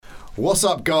What's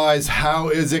up, guys? How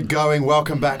is it going?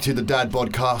 Welcome back to the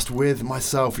DadBodCast with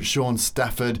myself, Sean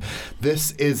Stafford.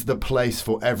 This is the place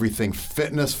for everything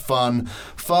fitness, fun,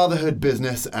 fatherhood,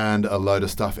 business, and a load of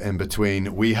stuff in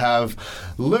between. We have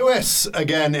Lewis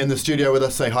again in the studio with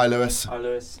us. Say hi, Lewis. Hi,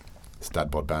 Lewis. It's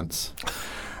DadBod Bants.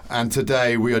 And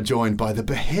today we are joined by the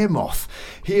behemoth.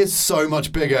 He is so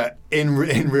much bigger in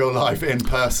real life, in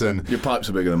person. Your pipes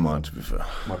are bigger than mine, to be fair.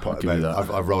 My pipe, mate,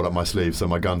 I've rolled up my sleeves, so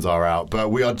my guns are out. But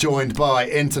we are joined by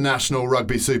international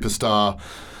rugby superstar,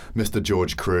 Mr.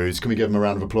 George Kruis. Can we give him a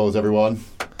round of applause, everyone?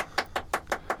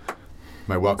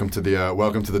 Mate, welcome to the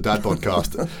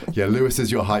DadBodCast. Yeah, Lewis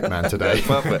is your hype man today.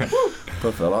 Perfect.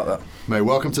 Perfect, I like that. Mate,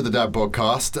 welcome to the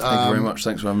DadBodCast. Thank you very much.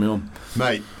 Thanks for having me on.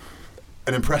 Mate,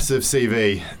 an impressive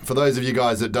CV. For those of you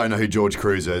guys that don't know who George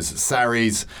Kruis is,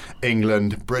 Saracens,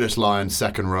 England, British Lions,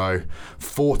 second row,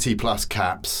 40 plus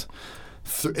caps.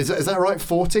 Is that right,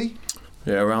 40?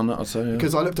 Yeah, around that, I'd say. Yeah.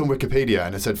 Because I looked on Wikipedia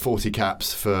and it said 40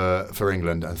 caps for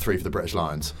England and 3 for the British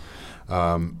Lions.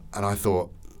 And I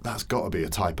thought, that's got to be a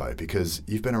typo because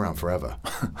you've been around forever.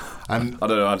 And I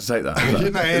don't know how to take that.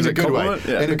 You know, in a good way.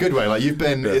 Yeah. In a good way. Like you've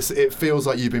been, it feels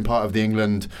like you've been part of the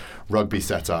England rugby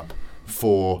setup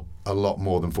for a lot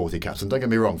more than 40 caps. And don't get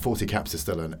me wrong, 40 caps is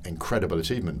still an incredible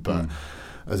achievement. But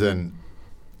as in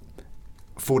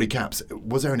 40 caps,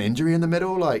 was there an injury in the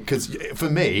middle? Like, because for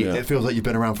me, it feels like you've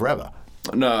been around forever.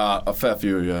 No, a fair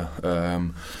few, yeah.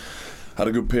 Had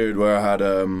a good period where I had,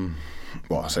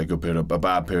 I say good period, a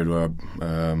bad period where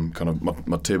kind of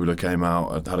my tibia came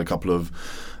out. I had a couple of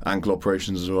ankle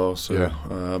operations as well. So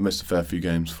I missed a fair few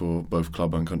games for both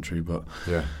club and country. But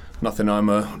nothing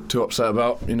I'm too upset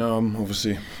about. You know, I'm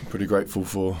obviously pretty grateful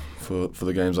for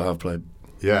the games I have played.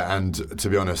 Yeah, and to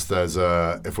be honest, there's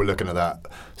if we're looking at that,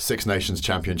 6 Nations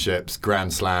Championships,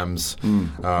 Grand Slams,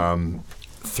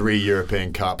 3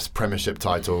 European Cups, Premiership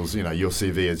titles. You know, your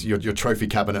CV is your trophy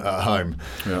cabinet at home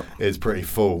is pretty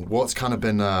full. What's kind of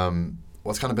been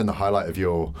the highlight of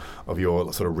your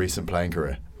sort of recent playing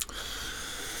career?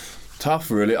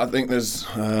 Tough, really. I think there's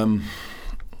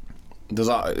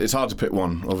it's hard to pick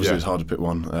one. Obviously, it's hard to pick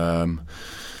one.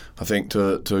 I think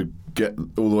to get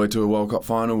all the way to a World Cup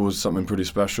final was something pretty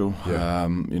special.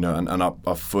 You know, and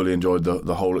I fully enjoyed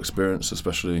the whole experience,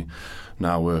 especially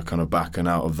now we're kind of back and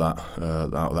out of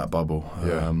that bubble.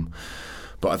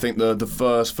 But I think the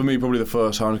first, for me, probably the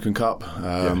first Heineken Cup,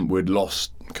 we'd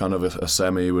lost kind of a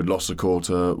semi, we'd lost a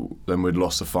quarter, then we'd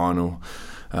lost the final,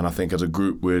 and I think as a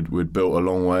group we'd built a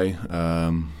long way.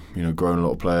 You know, grown a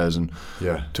lot of players, and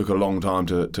took a long time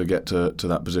to get to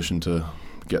that position to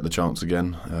get the chance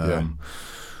again.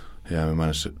 We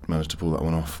managed to pull that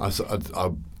one off.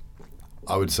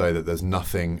 I would say that there's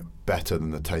nothing better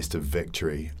than the taste of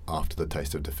victory after the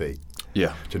taste of defeat.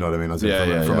 Yeah. Do you know what I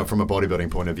mean? From a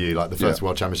bodybuilding point of view, like the first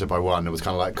World Championship I won, it was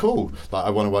kind of like, cool, like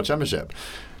I won a World Championship.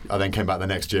 I then came back the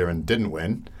next year and didn't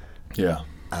win. Yeah.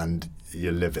 And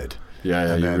you're livid.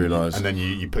 Yeah, you realise. And then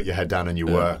you put your head down and you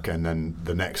work, and then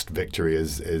the next victory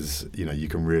is you know, you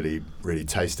can really, really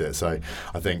taste it. So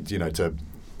I think, you know, to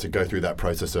go through that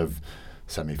process of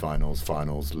semi-finals,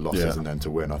 finals, losses, and then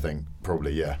to win, I think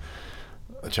probably, a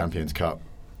Champions Cup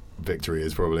victory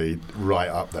is probably right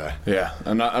up there. Yeah,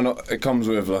 and it comes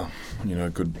with, you know, a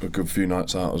good few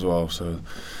nights out as well, so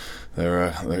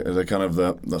they're kind of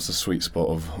that's the sweet spot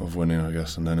of winning, I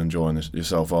guess, and then enjoying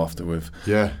yourself after with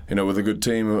you know, with a good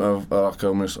team of like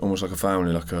almost like a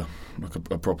family, like a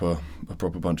proper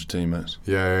bunch of teammates.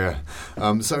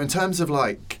 So in terms of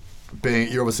like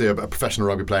you're obviously a professional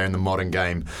rugby player in the modern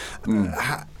game,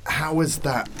 how has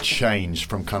that changed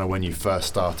from kind of when you first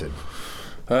started?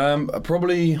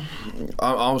 Probably,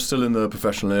 I was still in the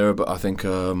professional era, but I think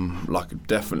like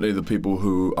definitely the people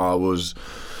who I was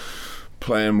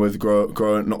playing with,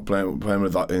 not playing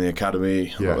with like in the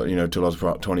academy, you know, till I was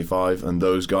about 25, and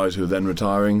those guys who were then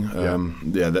retiring,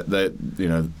 they you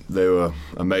know, they were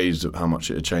amazed at how much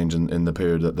it had changed in the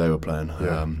period that they were playing.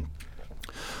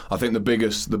 I think the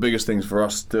biggest things for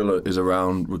us still is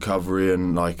around recovery,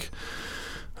 and like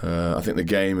I think the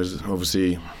game is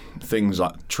obviously things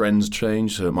like trends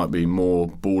change, so it might be more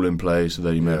ball in play, so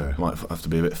that you might have to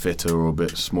be a bit fitter or a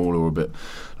bit smaller or a bit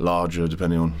larger,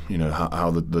 depending on, you know, how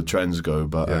the trends go.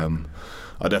 But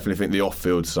I definitely think the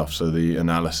off-field stuff, so the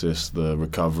analysis, the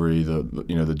recovery, the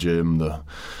you know, the gym, the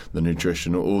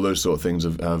nutrition, all those sort of things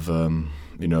have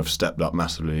you know, have stepped up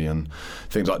massively, and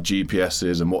things like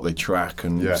GPSs and what they track,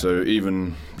 and so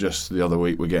even just the other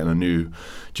week we're getting a new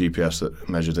GPS that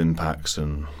measures impacts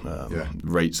and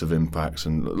rates of impacts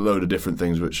and a load of different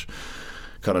things which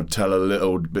kind of tell a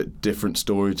little bit different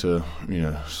story to,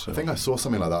 So. I think I saw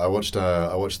something like that. I watched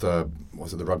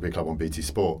the Rugby Club on BT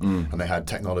Sport, and they had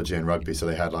technology in rugby, so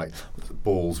they had like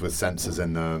balls with sensors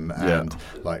in them and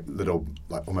like little,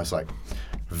 like almost like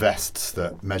vests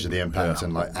that measure the impact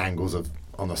and like angles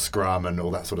on the scrum and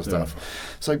all that sort of stuff.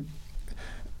 So,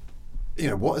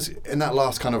 what is in that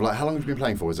last kind of like, how long have you been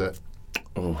playing for? Was it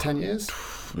 10 years?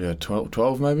 Yeah,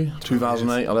 12 maybe.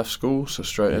 2008, I left school, so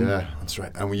straight in. Yeah, that's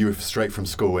right. And you were straight from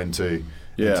school into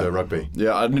rugby?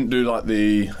 Yeah, I didn't do like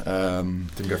the...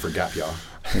 didn't go for a gap year?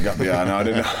 No, I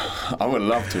didn't. I would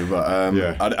love to, but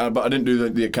I didn't do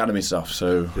the academy stuff,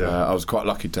 so I was quite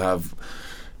lucky to have,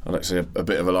 I'd like to say, a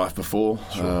bit of a life before,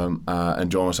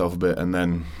 enjoy myself a bit, and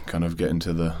then kind of get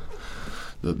into the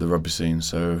rugby scene.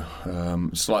 So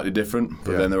slightly different,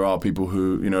 but then there are people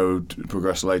who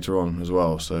progress later on as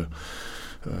well. So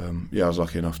I was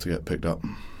lucky enough to get picked up.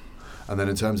 And then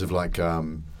in terms of like,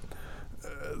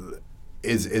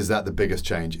 is that the biggest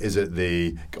change? Is it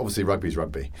obviously rugby's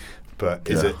rugby, but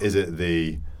is it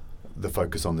the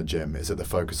focus on the gym? Is it the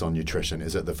focus on nutrition?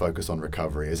 Is it the focus on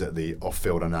recovery? Is it the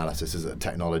off-field analysis? Is it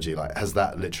technology? Like, has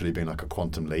that literally been like a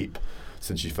quantum leap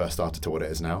since you first started to what it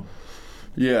is now?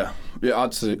 Yeah,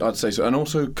 I'd say so. And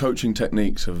also coaching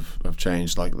techniques have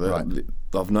changed. Like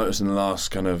I've noticed in the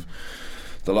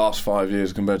last 5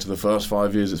 years compared to the first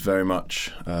 5 years, it's very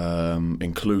much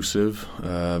inclusive,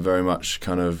 very much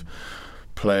kind of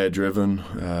player driven,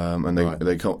 and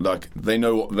they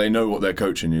know what they're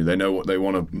coaching you. They know what they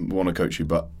want to coach you,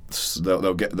 but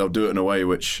they'll do it in a way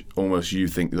which almost you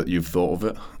think that you've thought of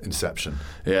it. Inception.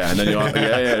 Yeah, and then you're like,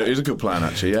 it was a good plan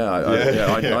actually.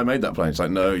 I made that plan. It's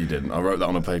like, no, you didn't. I wrote that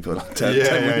on a paper. Like 10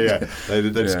 minutes. They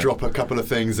just drop a couple of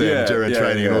things in during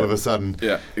training, and all of a sudden,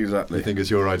 exactly. You think it's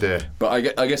your idea.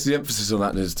 But I guess the emphasis on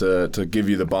that is to give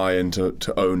you the buy-in,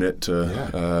 to own it,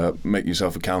 to make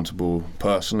yourself accountable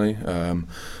personally,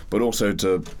 but also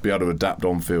to be able to adapt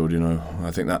on field.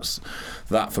 I think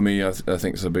that for me, I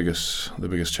think is the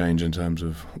biggest change in terms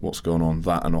of what's going on,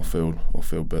 that and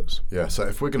off-field bits. Yeah, so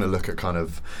if we're going to look at kind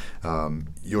of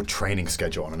your training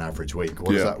schedule on an average week,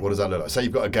 what does that look like? Say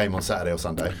you've got a game on Saturday or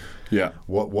Sunday. Yeah.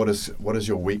 What does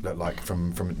your week look like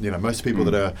from most people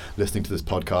that are listening to this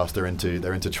podcast, they're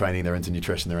into training, they're into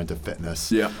nutrition, they're into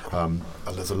fitness. Yeah.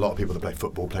 There's a lot of people that play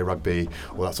football, play rugby,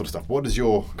 all that sort of stuff. What does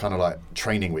your kind of like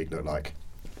training week look like?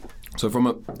 So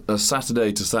from a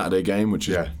Saturday to Saturday game, which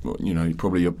is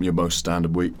probably your most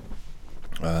standard week,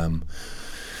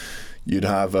 you'd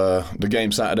have the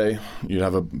game Saturday, you'd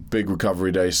have a big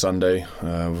recovery day Sunday.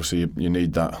 Obviously you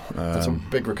need that. That's a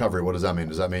big recovery. What does that mean?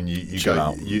 Does that mean you chill go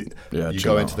out. you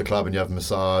go into the club and you have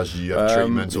massage, you have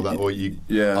treatments, all that, or you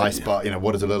ice bath?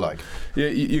 What does it look like? Yeah,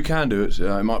 you can do it.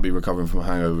 It might be recovering from a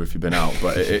hangover if you've been out,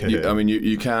 but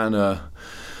you can.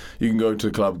 You can go to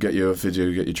the club, get your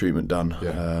physio, get your treatment done.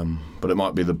 Yeah. But it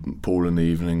might be the pool in the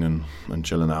evening and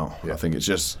chilling out. Yeah. I think it's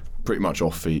just pretty much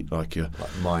off feet, like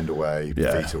mind away,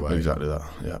 feet away. Exactly that.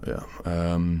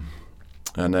 Yeah.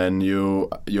 And then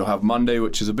you'll have Monday,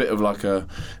 which is a bit of like you'll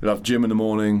have gym in the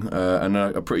morning and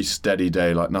a pretty steady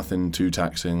day, like nothing too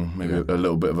taxing. Maybe a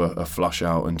little bit of a flush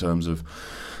out in terms of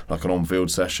like an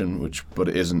on-field session, but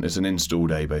it isn't. It's an install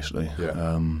day basically.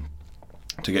 Yeah.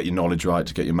 To get your knowledge right,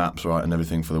 to get your maps right and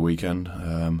everything for the weekend.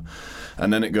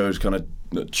 And then it goes kind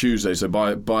of Tuesday. So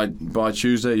by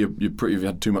Tuesday, you've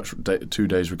had 2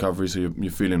 days recovery, so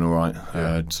you're feeling all right.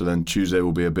 Yeah. So then Tuesday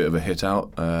will be a bit of a hit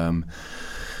out.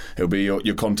 It'll be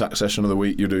your contact session of the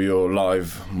week. You'll do your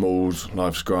live mauls,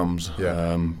 live scrums.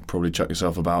 Yeah. Probably check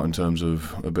yourself about in terms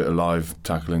of a bit of live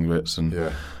tackling bits and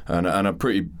a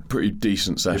pretty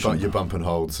decent session. Your bump and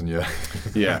holds and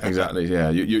yeah, exactly.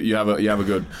 Yeah, you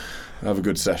have a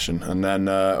good session, and then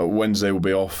Wednesday will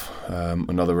be off.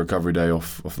 Another recovery day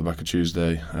off the back of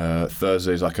Tuesday.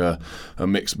 Thursday's like a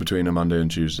mix between a Monday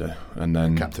and Tuesday, and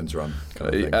then captain's run.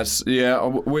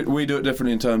 We do it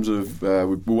differently in terms of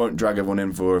we won't drag everyone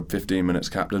in for a 15 minutes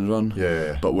captain's run.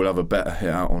 Yeah. But we'll have a better hit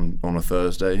out on a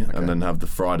Thursday, and then have the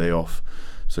Friday off,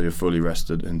 so you're fully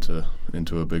rested into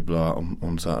a big blowout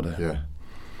on Saturday. Yeah,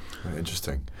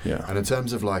 interesting. Yeah, and in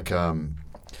terms of like,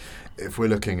 if we're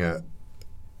looking at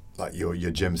like your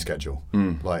gym schedule,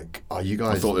 like are you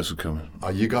guys? I thought this was coming.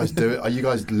 Are you guys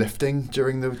lifting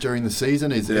during the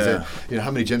season? Is it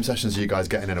how many gym sessions are you guys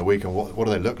getting in a week, and what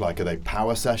do they look like? Are they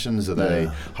power sessions? Are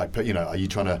they are you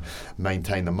trying to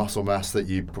maintain the muscle mass that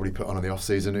you probably put on in the off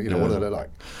season? What do they look like?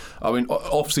 I mean,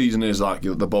 off season is like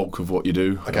the bulk of what you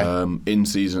do. Okay. In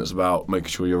season, it's about making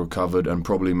sure you're recovered and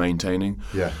probably maintaining.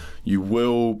 Yeah. You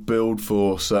will build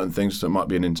for certain things. So it might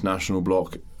be an international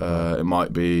block. It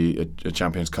might be a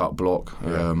Champions Cup block.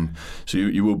 So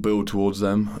you will build towards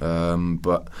them.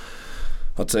 But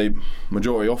I'd say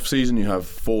majority off season you have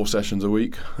 4 sessions a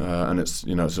week, and it's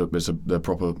they're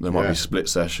proper. There might be split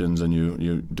sessions, and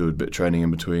you do a bit of training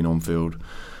in between on field.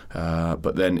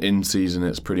 But then in season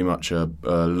it's pretty much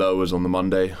lowers on the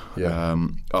Monday,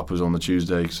 uppers on the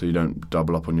Tuesday, so you don't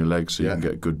double up on your legs, so you can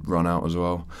get a good run out as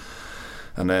well.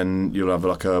 And then you'll have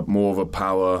like more of a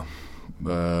power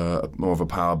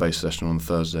based session on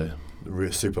Thursday.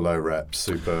 Super low reps,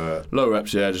 super low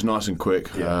reps, just nice and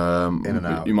quick. In and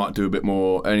out. You might do a bit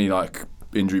more any like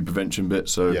injury prevention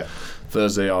bits. So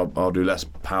Thursday I'll do less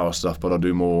power stuff, but I'll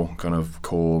do more kind of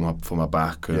core for my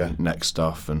back and neck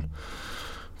stuff and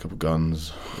a couple of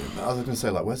guns. I was going to say,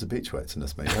 like, where's the beach weights in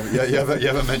this, mate? You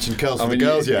haven't mentioned curls for the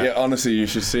girls yet. Yeah, honestly, you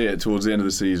should see it towards the end of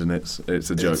the season. It's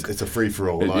a joke. It's a free for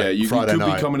all. You Friday could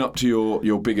night. be coming up to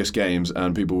your biggest games,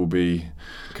 and people will be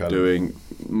doing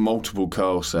multiple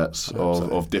curl sets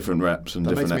of different reps and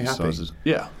different exercises.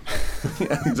 Yeah,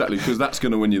 exactly, because that's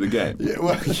going to win you the game. Yeah,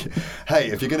 well, hey,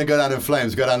 if you're going to go down in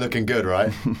flames, go down looking good,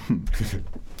 right?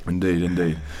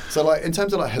 Indeed. So, like, in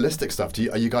terms of like holistic stuff,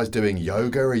 are you guys doing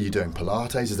yoga? Are you doing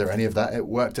Pilates? Is there any of that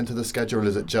worked into the schedule?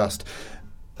 Is it just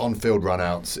on-field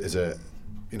run-outs? Is it,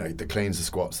 the cleans, the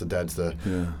squats, the deads,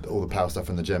 all the power stuff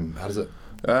in the gym? How does it?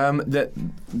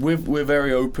 We're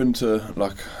very open to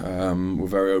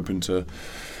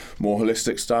more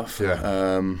holistic stuff.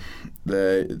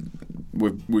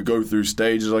 We go through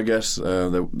stages, I guess.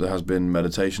 There has been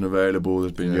meditation available.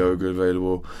 There's been yoga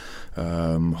available.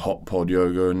 Hot pod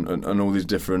yoga and all these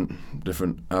different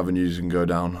avenues you can go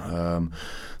down.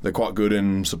 They're quite good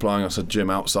in supplying us a gym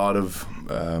outside of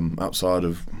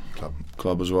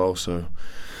club as well, so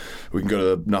we can go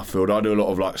to the Nuffield. I do a lot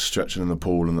of like stretching in the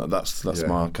pool, and that's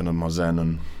my kind of my zen,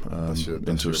 and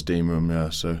into a steam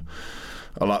room. So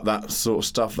I like that sort of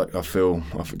stuff. Like I feel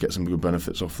I get some good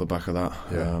benefits off the back of that.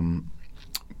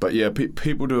 But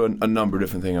people do a number of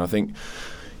different things. I think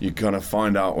you kind of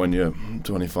find out when you're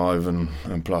 25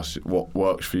 and plus what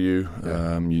works for you.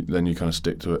 Then you kind of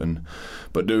stick to it,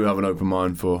 but do have an open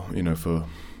mind for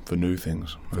new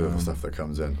things. For the stuff that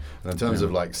comes in. And in terms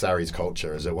of like Sarries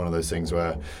culture, is it one of those things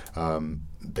where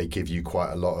they give you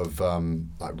quite a lot of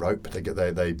like rope?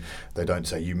 They don't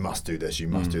say you must do this, you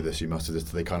must do this, you must do this.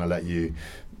 They kind of let you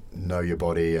know your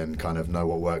body and kind of know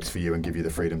what works for you and give you the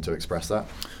freedom to express that?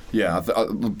 Yeah,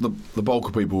 the bulk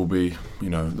of people will be,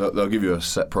 they'll give you a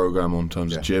set program on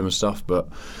terms of gym and stuff, but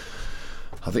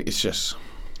I think it's just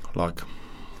like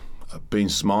being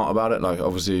smart about it. Like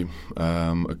obviously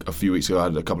a few weeks ago I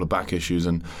had a couple of back issues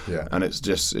and it's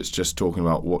just talking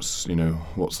about what's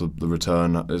the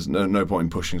return. There's no point in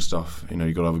pushing stuff.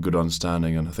 You've got to have a good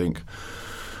understanding, and I think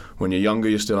when you're younger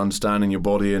you're still understanding your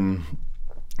body and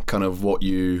kind of what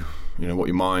your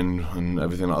mind and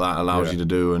everything like that allows you to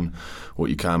do, and what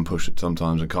you can push at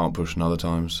sometimes and can't push in other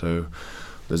times. So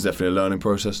there's definitely a learning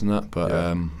process in that.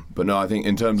 But no, I think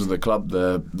in terms of the club,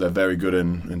 they're very good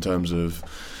in terms of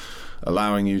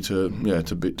allowing you to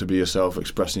be yourself,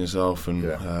 expressing yourself, and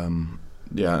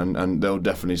and they'll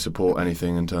definitely support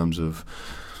anything in terms of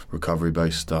recovery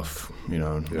based stuff,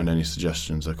 and any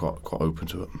suggestions. They're quite open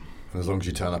to it. And as long as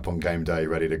you turn up on game day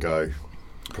ready to go,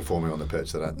 performing on the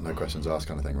pitch, that no questions asked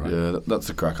kind of thing, right? Yeah, that's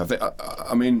the crack. I think.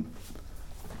 I mean,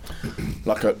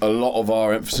 like a lot of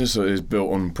our emphasis is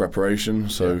built on preparation.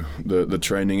 So the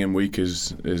training in week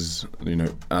is as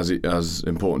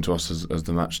important to us as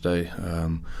the match day.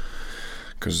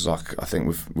 Because I think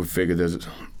we've figured there's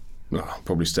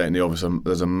probably stating the obvious.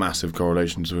 There's a massive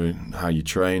correlation to how you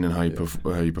train and how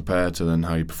you prepare to then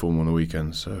how you perform on the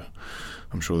weekend. So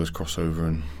I'm sure there's crossover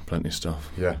and plenty of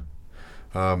stuff. Yeah.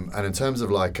 And in terms of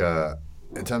like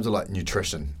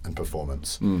nutrition and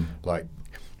performance, like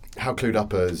how clued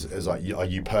up are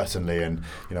you personally, and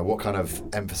what kind of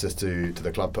emphasis do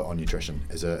the club put on nutrition?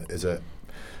 Is it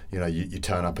you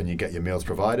turn up and you get your meals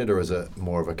provided, or is it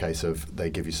more of a case of they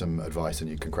give you some advice and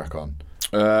you can crack on?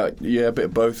 A bit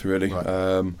of both really.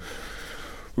 Right.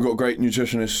 We've got a great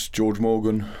nutritionist, George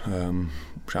Morgan.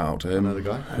 Shout out to him. I know the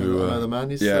guy. I know the man.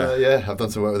 He's, I've done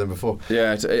some work with him before.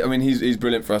 Yeah, he's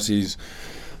brilliant for us. He's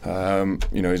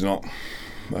he's not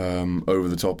over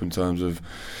the top in terms of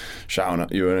shouting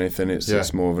at you or anything.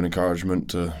 It's more of an encouragement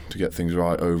to get things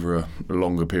right over a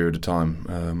longer period of time.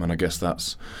 And I guess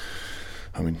that's,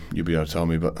 you'll be able to tell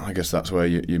me, but I guess that's where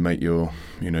you make your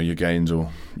gains or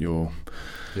your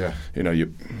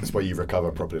that's where you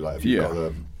recover properly. Like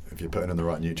if you're putting in the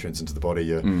right nutrients into the body,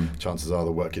 your chances are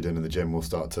the work you're doing in the gym will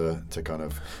start to kind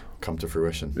of come to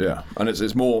fruition. Yeah, and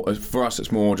it's more for us.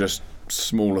 It's more just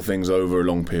smaller things over a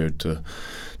long period to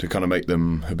kind of make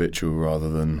them habitual rather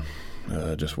than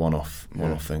just one-off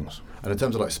things. And in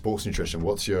terms of like sports nutrition,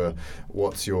 what's your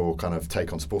kind of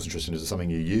take on sports nutrition? Is it something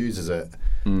you use? Is it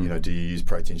do you use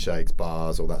protein shakes,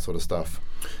 bars, all that sort of stuff?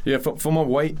 Yeah, for my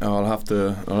weight, I'll have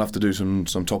to do some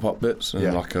top up bits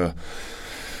and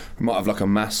might have like a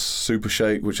mass super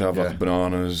shake, which I have like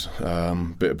bananas,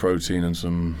 bit of protein and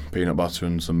some peanut butter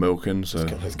and some milk in. So just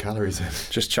get those calories in.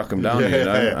 Just chuck them down,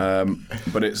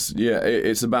 but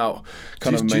it's about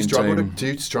kind of maintaining. Do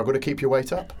you struggle to keep your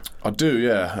weight up? I do,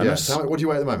 yeah. And what do you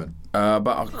weigh at the moment?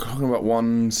 About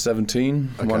 117,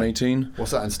 118.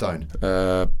 What's that in stone?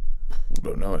 I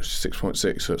don't know. It's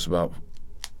 6.6, so it's about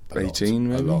 18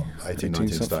 maybe. A lot. 18 19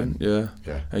 something. Stone.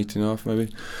 Yeah. 18 and a half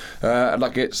maybe.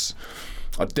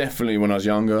 I definitely, when I was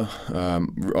younger,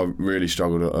 I really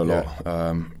struggled a lot.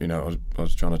 I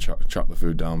was trying to chuck the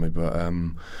food down me, but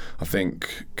I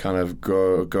think kind of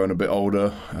going a bit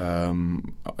older,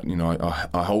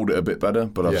 I hold it a bit better,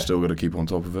 but I've still got to keep on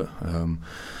top of it.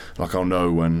 I'll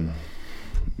know when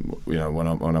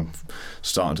I'm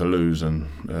starting to lose,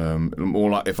 and more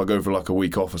like if I go for like a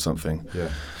week off or something.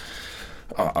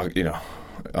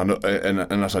 I know,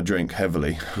 unless I drink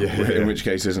heavily, in which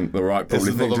case isn't the right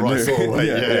probably thing to do. Sort of way.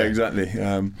 Exactly.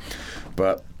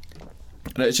 But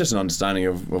it's just an understanding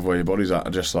of where your body's at.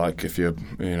 Just like if you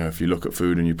look at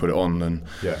food and you put it on, then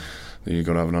you've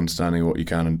got to have an understanding of what you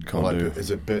can and can't do.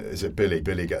 Is it Billy?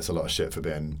 Billy gets a lot of shit for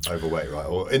being overweight, right?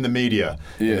 Or in the media,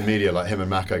 like him and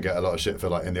Mako get a lot of shit for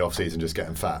like in the off season just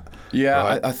getting fat. Yeah,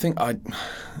 right? I think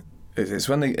It's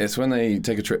when they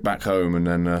take a trip back home and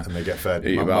then and they get fed.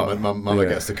 Mama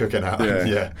gets the cooking out.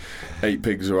 8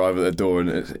 pigs arrive at their door, and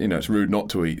it's rude not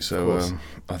to eat. So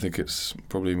I think it's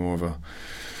probably more of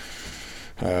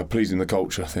a pleasing the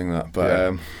culture thing that.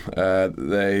 But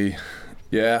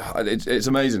it's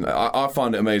amazing. I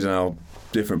find it amazing how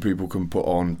different people can put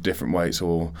on different weights,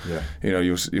 or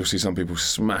you'll see some people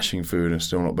smashing food and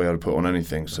still not be able to put on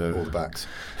anything. So all the backs.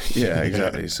 Yeah,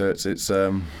 exactly. So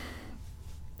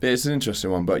it's an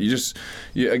interesting one, but you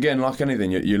again, like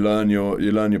anything, you learn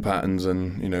your patterns,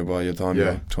 and by your time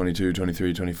you're 22,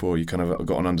 23, 24, you kind of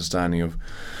got an understanding of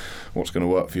what's going to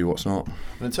work for you, what's not.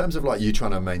 And in terms of like you trying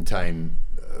to maintain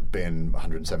being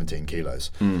 117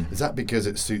 kilos, is that because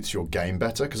it suits your game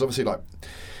better? Because obviously, like,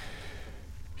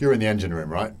 you're in the engine room,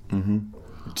 right? Mm-hmm.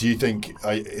 Do you think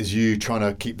is you trying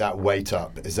to keep that weight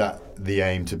up? Is that the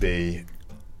aim, to be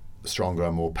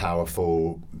stronger, more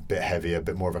powerful, bit heavier,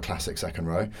 bit more of a classic second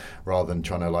row, rather than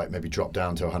trying to like maybe drop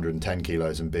down to 110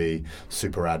 kilos and be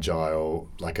super agile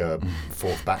like a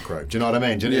fourth back row? Do you know what I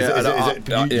mean? Is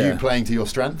it you playing to your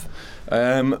strength?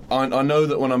 I know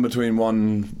that when I'm between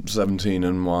 117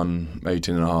 and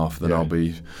 118 and a half, then I'll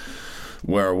be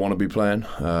where I want to be playing.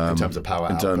 In terms of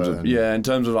power output? In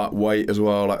terms of like weight as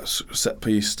well, like set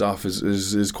piece stuff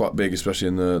is quite big, especially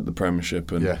in the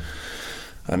Premiership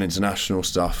and international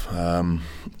stuff.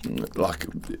 Like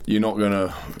you're not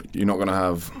gonna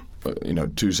have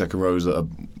 2 second rows that are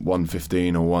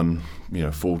 115 or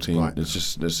 114. Right. It's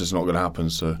just not gonna happen.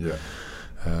 So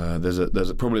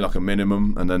there's probably like a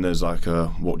minimum, and then there's like a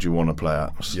what do you want to play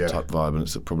at type vibe, and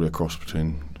it's probably a cross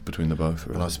between the both.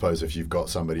 Really. And I suppose if you've got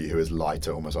somebody who is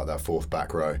lighter, almost like that fourth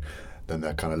back row, then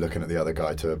they're kind of looking at the other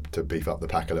guy to beef up the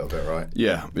pack a little bit, right?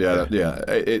 Yeah.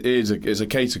 It's a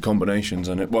case of combinations,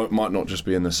 and it might not just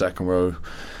be in the second row.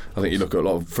 I think you look at a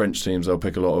lot of French teams; they'll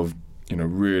pick a lot of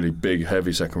really big,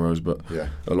 heavy second rows, but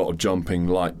a lot of jumping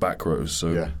light back rows.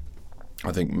 So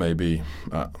I think maybe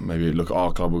look at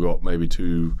our club. We've got maybe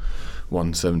 2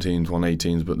 117s,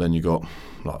 118s, but then you got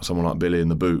like someone like Billy in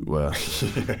the boot, where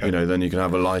then you can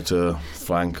have a lighter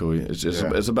flank, or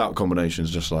it's about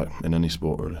combinations, just like in any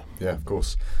sport, really. Yeah, of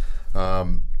course.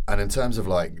 And in terms of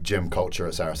like gym culture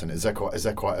at Saracen, is there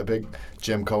quite a big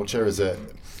gym culture? Is it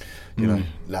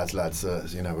lads, we're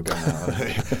going out.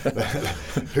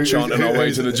 Chanting our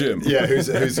way to the gym. Yeah,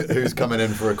 who's coming in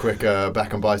for a quick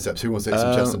back and biceps? Who wants to hit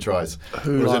some chest and tries?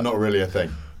 Or is it not really a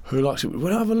thing? Who likes it?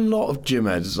 We have a lot of gym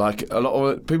heads. Like a lot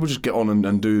of people just get on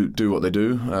and do what they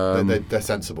do. They're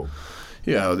sensible.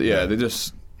 Yeah. They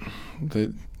just.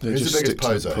 Who's the biggest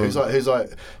poser? Who's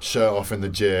like shirt off in the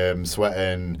gym,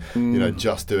 sweating,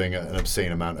 just doing an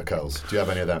obscene amount of curls? Do you have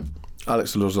any of them?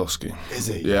 Alex Lozowski. Is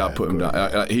he? Yeah, I put him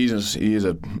down. He's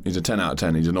a 10 out of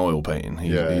 10. He's an oil painting.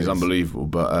 He's unbelievable.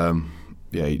 But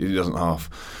he doesn't half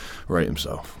rate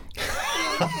himself.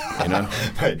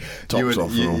 Hey, tops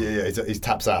off. He's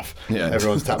taps off. Yeah,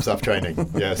 everyone's taps off training.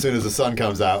 Yeah, as soon as the sun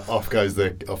comes out, off goes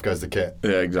the kit.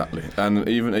 Yeah, exactly. And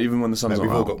even when the sun's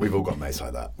we've all got mates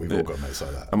like that. We've all got mates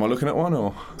like that. Am I looking at one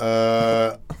or?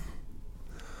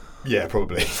 Yeah,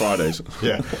 probably. Fridays.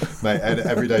 Yeah, mate.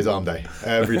 Every day's arm day.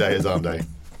 Every day is arm day.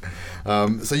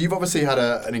 So you've obviously had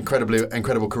an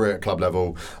incredible career at club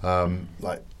level,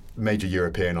 like major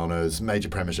European honours, major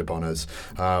Premiership honours,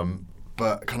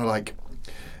 but kind of like,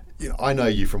 I know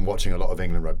you from watching a lot of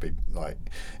England rugby. Like,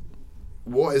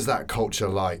 what is that culture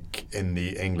like in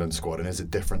the England squad, and is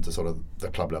it different to sort of the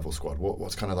club level squad?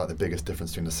 What's kind of like the biggest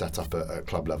difference between the setup at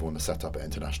club level and the setup at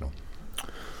international?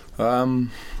 I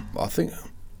think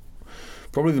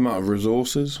probably the amount of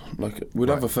resources. Like, we'd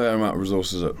have a fair amount of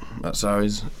resources at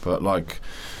Saracens, but like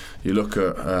you look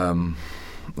at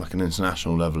like an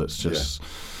international level, it's just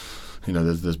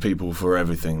there's people for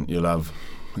everything. You'll have,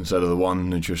 instead of the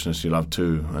one nutritionist, you'll have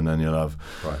two, and then you'll have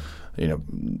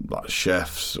like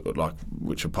chefs, like,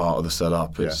 which are part of the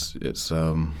setup. It's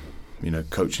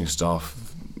coaching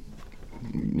staff,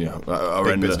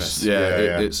 horrendous.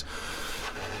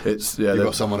 It's you've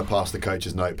got someone to pass the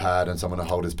coach's notepad and someone to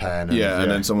hold his pen.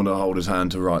 And then someone to hold his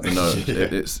hand to write the note.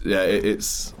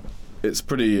 It's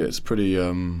pretty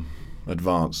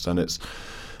advanced, and it's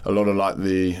a lot of like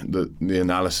the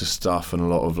analysis stuff, and a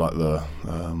lot of like the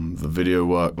video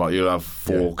work. Like, you'll have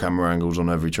 4 camera angles on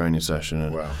every training session,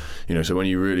 and so when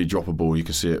you really drop a ball, you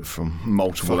can see it from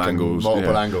multiple angles.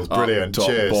 Angles, brilliant. Top,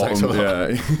 cheers. Bottom, Thanks a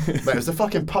lot. Mate, it was the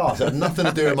fucking pass. It had nothing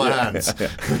to do with my hands.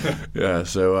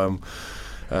 So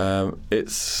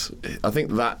it's, I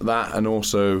think that and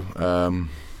also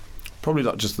probably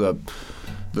like just the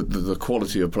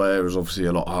quality of player is obviously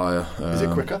a lot higher. Is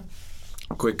it quicker?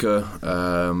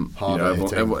 Harder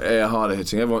hitting. Harder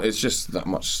hitting. Everyone, it's just that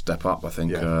much step up, I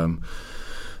think.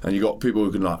 And you got people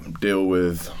who can like deal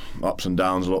with ups and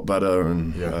downs a lot better,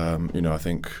 and I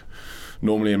think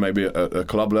normally maybe at a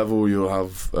club level you'll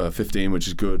have 15, which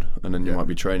is good, and then you might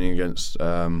be training against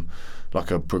like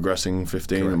a progressing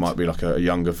 15. Correct. It might be like a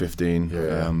younger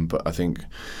 15. But I think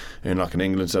in like an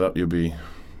England setup, you'll be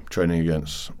training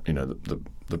against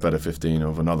the better 15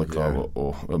 of another club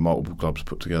or multiple clubs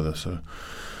put together. So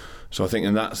I think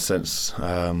in that sense,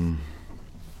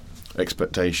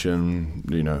 expectation,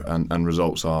 and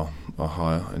results are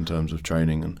higher in terms of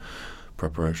training and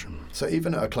preparation. So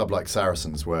even at a club like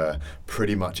Saracens, where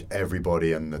pretty much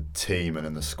everybody in the team and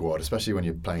in the squad, especially when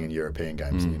you're playing in European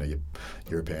games, and you're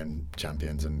European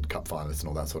champions and cup finalists and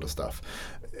all that sort of stuff,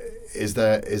 is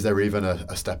there even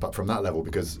a step up from that level?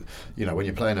 Because when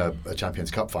you're playing a Champions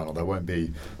Cup final, there won't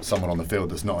be someone on the field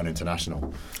that's not an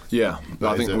international. I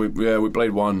think we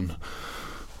played one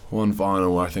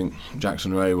final where I think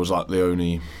Jackson Ray was like the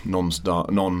only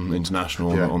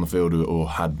non-international on the field or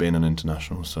had been an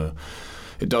international. So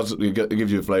it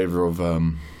gives you a flavour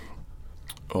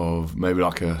of maybe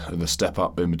like the step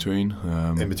up in between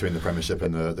the Premiership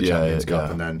and the Champions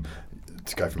Cup, and then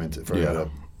to go from a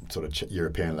sort of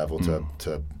European level to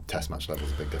Test match level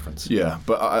is a big difference. Yeah,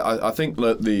 but I think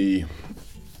that the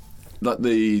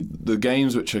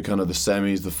games which are kind of the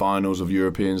semis, the finals of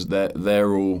Europeans,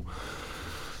 they're all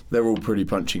pretty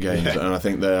punchy games, and I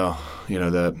think they are.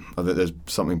 I think there's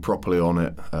something properly on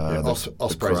it.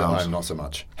 Ospreys at home, not so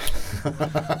much.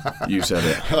 You said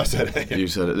it. I said it. You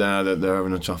said it. No, they're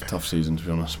having a tough season, to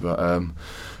be honest.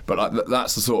 But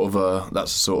that's the sort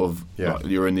of like,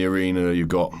 you're in the arena, you've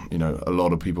got a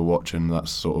lot of people watching. That's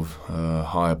sort of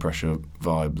higher pressure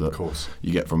vibe that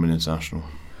you get from an international.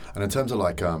 And in terms of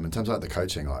the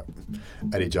coaching, like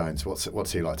Eddie Jones,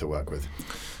 what's he like to work with?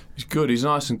 He's good. He's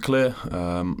nice and clear.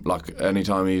 Like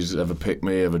anytime he's ever picked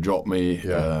me, ever dropped me,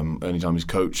 anytime he's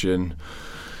coaching,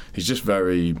 he's just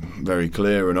very, very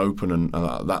clear and open, and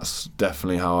that's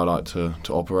definitely how I like to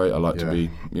operate. I like to be,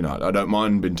 I don't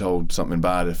mind being told something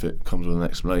bad if it comes with an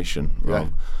explanation.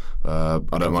 I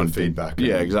don't mind feedback.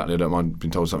 Exactly. I don't mind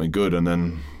being told something good, and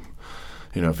then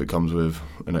if it comes with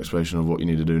an explanation of what you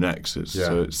need to do next. He's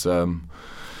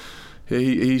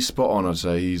spot on. I'd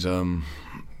say he's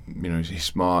he's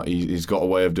smart. He's got a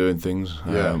way of doing things,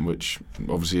 which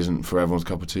obviously isn't for everyone's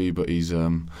cup of tea. But he's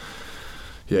good.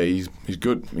 He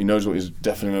definitely knows what he's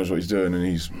doing, and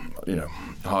he's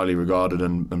highly regarded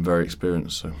and very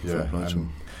experienced. So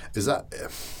is that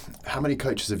how many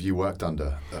coaches have you worked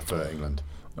under for England?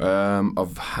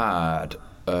 I've had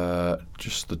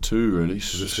just the two really,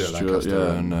 Stuart,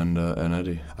 and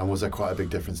Eddie. And was there quite a big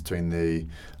difference between the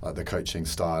coaching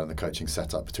style and the coaching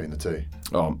setup between the two?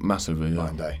 Oh, massively. Yeah. Night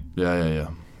and day.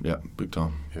 Yeah, big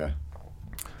time. Yeah.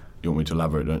 You want me to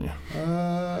elaborate, don't you?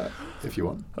 If you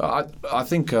want. I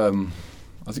think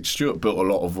Stuart built a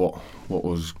lot of what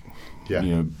was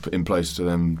in place to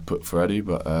then put for Eddie,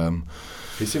 but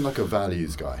he seemed like a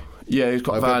values guy. Yeah, he's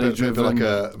got value driven.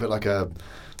 A bit like a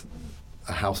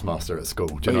housemaster at school.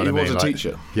 Do you know what I mean? He was a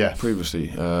teacher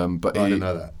previously, but I didn't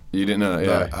know that. You didn't know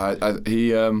that?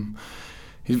 Yeah. No.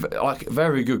 He's like a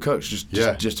very good coach,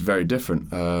 just very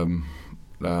different.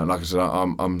 like I said,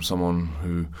 I'm someone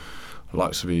who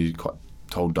likes to be quite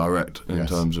told direct in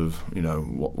terms of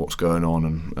what's going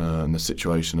on and the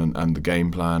situation and the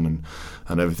game plan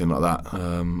and everything like that.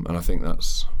 And I think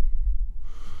that's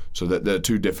so that they're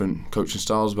two different coaching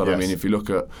styles. But I mean, if you look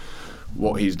at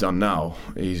what he's done now,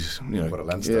 he's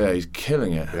he's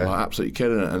killing it, like, absolutely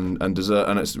killing it,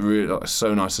 and it's really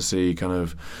so nice to see. Kind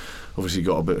of obviously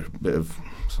got a bit of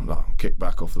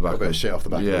kickback off the back, a bit of shit off the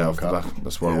back. Yeah, off the back.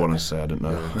 That's what I wanted to say. I didn't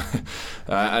know.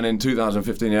 And in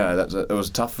 2015, it was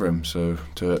tough for him. So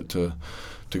to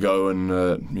go and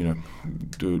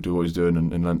do what he's doing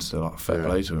in Leinster, like, fair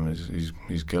play to him.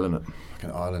 He's killing it. Like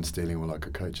an Ireland stealing all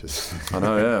like coaches. I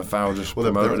know. Yeah, Farrell just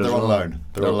they're promoted on loan.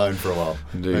 They're on loan for a while.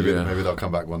 Indeed, maybe they'll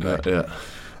come back one day. Yeah.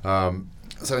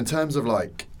 So in terms of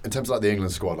like the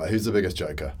England squad, like, who's the biggest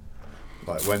joker?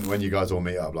 Like when you guys all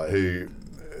meet up, like who's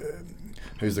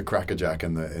the crackerjack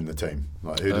in the team?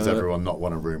 Like, who does everyone not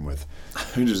want to room with?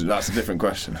 That's a different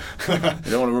question. You don't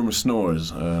want to room with snorers.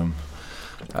 Who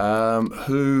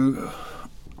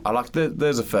I like?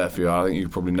 There's a fair few. I think you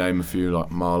could probably name a few. Like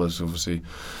Marler's, obviously.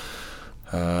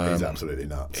 He's absolutely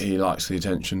nuts. He likes the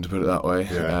attention, to put it that way.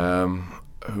 Yeah.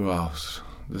 Who else?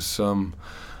 There's some.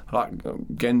 Like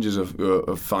Genge's a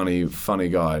funny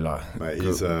guy. Like, mate,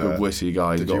 he's good witty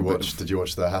guy. Did you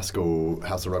watch the Haskell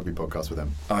House of Rugby podcast with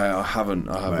him? I haven't.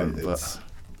 Mate, but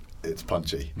it's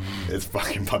punchy. It's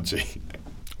fucking punchy.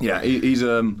 Yeah, he's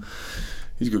a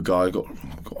good guy.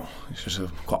 He's just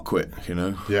quite quick,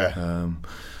 Yeah.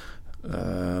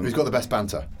 Who's got the best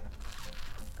banter?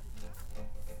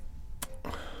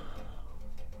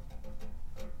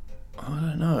 I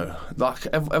don't know. Like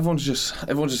everyone's just.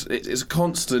 It's a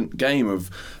constant game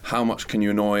of how much can you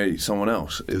annoy someone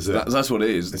else. That's what it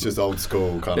is. It's just old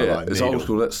school kind of like. It's needle. old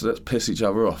school. Let's piss each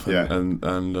other off and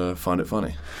find it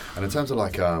funny. And in terms of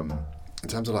like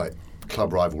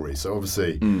club rivalries, so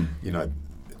obviously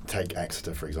take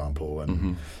Exeter for example,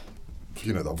 and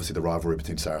obviously the rivalry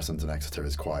between Saracens and Exeter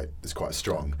is quite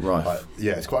strong. Right.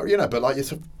 It's quite but like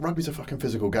rugby's a fucking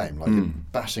physical game. Like you're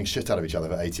bashing shit out of each other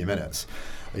for 80 minutes.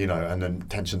 And then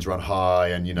tensions run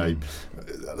high, and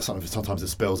sometimes it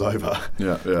spills over.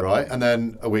 Yeah. Right, and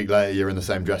then a week later you're in the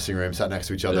same dressing room, sat next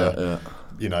to each other.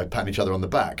 Patting each other on the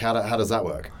back. How does that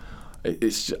work?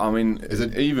 It's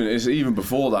even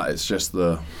before that. It's just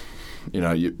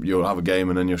you'll have a game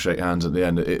and then you'll shake hands at the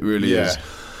end. It really is.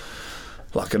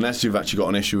 Like, unless you've actually got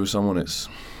an issue with someone, it's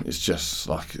just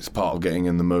like it's part of getting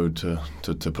in the mood to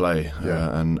play.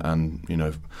 And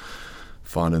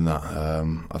finding that.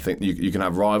 I think you can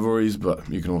have rivalries, but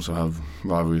you can also have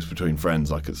rivalries between friends.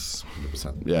 Like, it's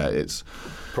 100%. Yeah, it's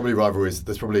probably rivalries.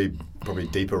 There's probably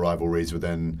deeper rivalries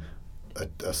within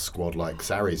a squad like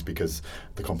Sarries, because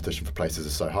the competition for places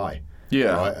is so high.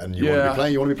 Yeah, right? And you want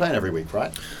to be playing every week,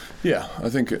 right? Yeah, I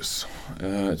think it's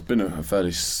been a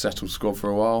fairly settled squad for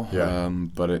a while. Yeah.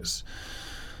 But I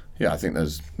think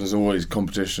there's always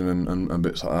competition and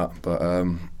bits like that.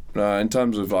 But in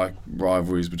terms of like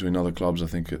rivalries between other clubs, I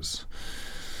think it's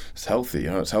healthy.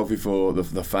 It's healthy for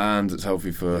the fans. It's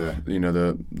healthy for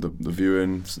the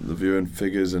viewing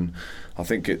figures, and I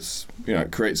think it's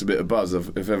it creates a bit of buzz.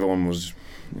 If everyone was.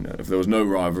 If there was no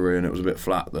rivalry and it was a bit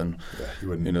flat, then you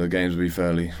wouldn't. The games would be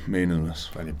fairly meaningless.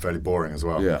 Fairly boring as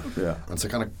well. Yeah. And so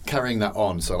kind of carrying that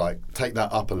on, so like take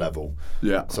that up a level.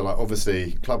 Yeah. So like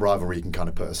obviously club rivalry you can kind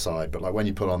of put aside, but like when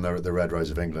you put on the Red Rose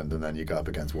of England and then you go up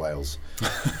against Wales,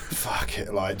 fuck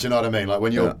it. Like, do you know what I mean? Like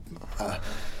when you're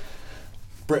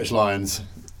British Lions,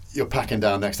 you're packing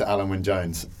down next to Alan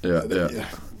Wynne-Jones. Yeah.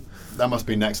 That must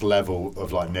be next level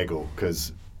of like niggle,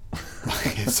 because.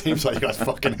 It seems like you guys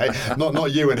fucking hate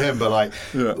not you and him, but like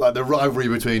the rivalry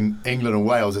between England and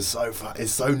Wales is so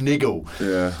niggle.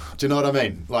 Yeah. Do you know what I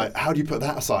mean? Like, how do you put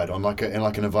that aside on in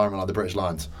an environment like the British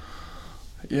Lions?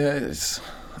 Yeah, it's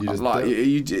odd.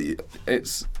 It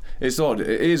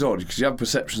is odd because you have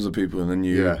perceptions of people, and then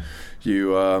you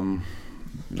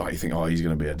think, oh, he's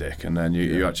going to be a dick, and then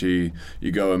you actually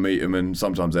go and meet him, and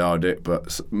sometimes they are a dick,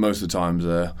 but most of the times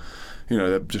they're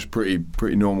just pretty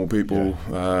normal people,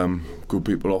 good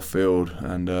people off field,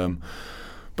 and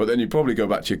but then you probably go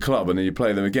back to your club and then you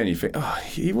play them again. You think, oh,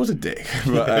 he was a dick.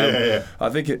 But I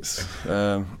think it's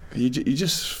you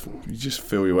just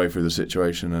feel your way through the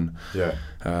situation, and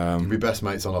you'll be best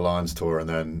mates on a Lions tour, and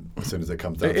then as soon as it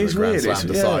comes down to the Grand Slam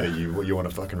decider, you want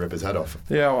to fucking rip his head off.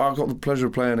 Yeah, well, I got the pleasure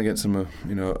of playing against him, a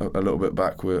little bit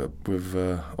back with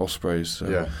Ospreys.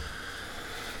 So.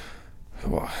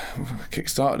 Well,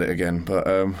 kick-started it again, but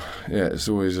it's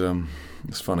always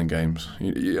it's fun in games.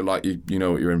 You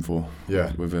know what you're in for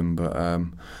with him, but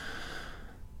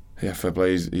Yeah, fair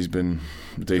play. He's been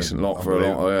a decent lot for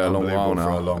a long while now.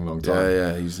 For a long time.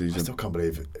 Yeah. I still can't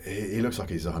believe he looks like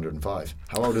he's 105.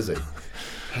 How old is he?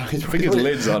 I think his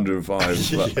lid's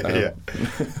 105. But, yeah.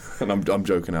 And I'm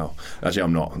joking now. Actually,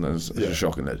 I'm not. That's a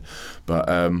shocking lid. But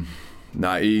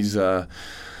he's fair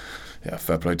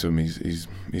play to him.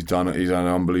 He's done it. He's had an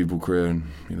unbelievable career, and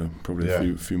probably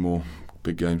a few more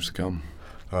big games to come.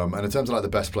 And in terms of like the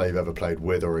best player you've ever played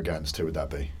with or against, who would that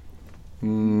be?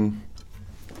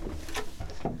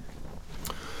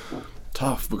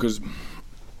 Tough because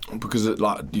of,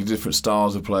 like, the different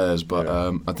styles of players, but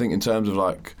I think in terms of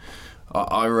like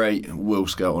I rate Will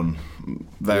Skelton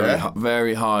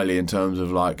very highly in terms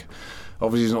of like,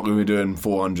 obviously he's not going to be doing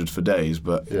 400s for days,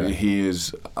 but he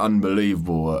is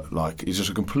unbelievable at, like, he's just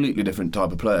a completely different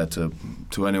type of player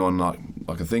to anyone like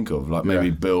I can think of, like maybe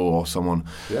Bill or someone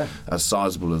as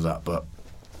sizable as that, but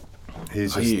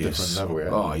he's just different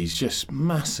level. Oh, he's just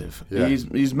massive.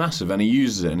 He's massive, and he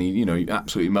uses it, and he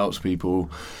absolutely melts people.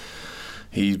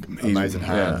 He's amazing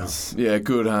hands. Yeah,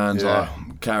 good hands.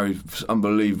 Carries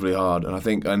unbelievably hard, and I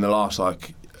think in the last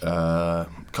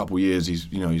couple of years,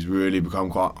 he's really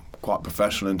become quite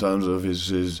professional in terms of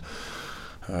his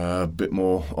bit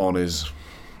more on his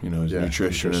his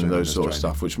nutrition and those sort of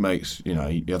stuff, which makes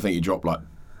I think he dropped like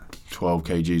 12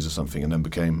 kgs or something, and then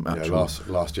became actual.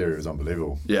 Last year it was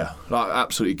unbelievable. Yeah, like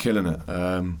absolutely killing it.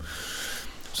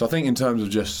 So I think in terms of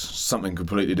just something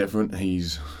completely different,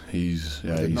 he's I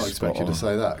did not expect you to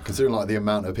say that, considering like the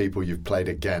amount of people you've played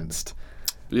against.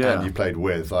 And you played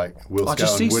with, like Will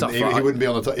Skelton, he wouldn't be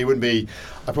on the top. He wouldn't be.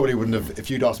 I probably wouldn't have. If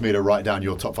you'd asked me to write down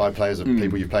your top 5 players of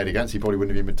people you've played against, he probably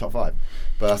wouldn't have even been top 5.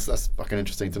 But that's fucking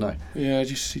interesting to know. Yeah,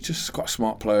 he's just quite a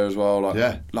smart player as well.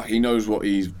 Like he knows what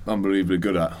he's unbelievably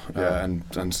good at,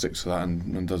 and sticks to that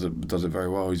and does it very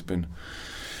well. He's been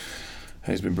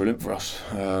brilliant for us,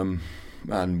 and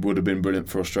would have been brilliant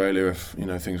for Australia if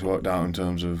things worked out in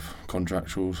terms of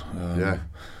contractuals.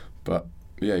 But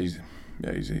he's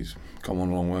come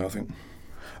on a long way, I think.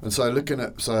 And so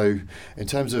in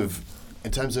terms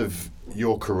of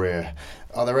your career,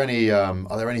 are there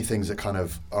any things that kind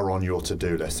of are on your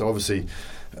to-do list? So obviously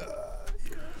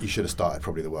you should have started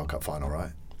probably the World Cup final, right?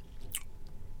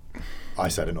 I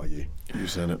said it, not you. You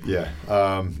said it. Yeah.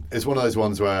 It's one of those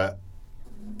ones where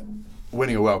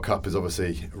winning a World Cup is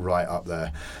obviously right up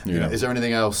there. Yeah. Is there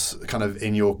anything else kind of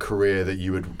in your career that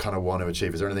you would kind of want to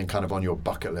achieve? Is there anything kind of on your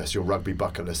bucket list, your rugby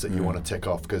bucket list, that you want to tick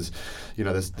off? Because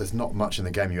there's not much in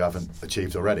the game you haven't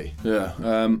achieved already. Yeah,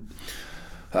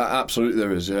 absolutely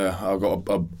there is. Yeah, I've got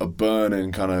a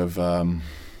burning kind of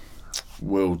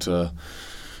will to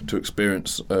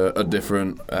experience a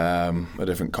different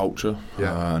culture,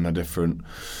 and a different,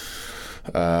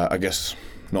 I guess,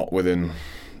 not within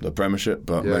the Premiership,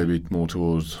 but maybe more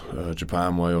towards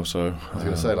Japan way or so. I was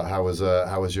going to say, like, how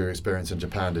was your experience in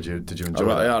Japan? Did you enjoy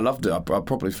it? Yeah, I loved it. I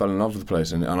properly fell in love with the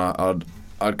place, and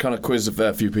I'd kind of quiz a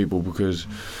fair few people because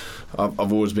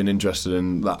I've always been interested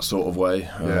in that sort of way.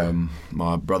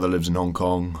 My brother lives in Hong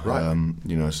Kong, right?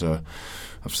 So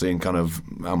I've seen kind of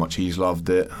how much he's loved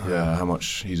it, how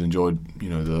much he's enjoyed,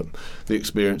 the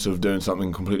experience of doing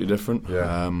something completely different.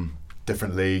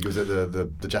 Different league. Was it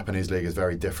the Japanese league is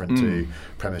very different to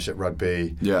Premiership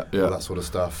rugby? All that sort of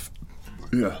stuff.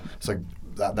 Yeah. So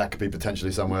that could be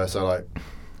potentially somewhere. So like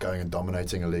going and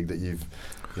dominating a league that you've,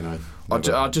 I'd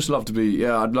just love to be.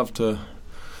 Yeah, I'd love to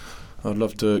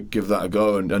give that a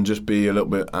go and just be a little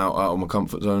bit out of my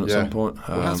comfort zone at some point.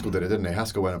 Well, Haskell did it, didn't he?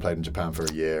 Haskell went and played in Japan for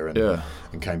a year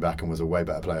and came back and was a way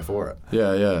better player for it.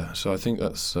 Yeah. So I think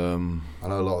that's. I know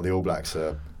a lot of the All Blacks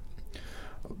are.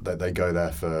 They go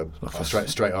there for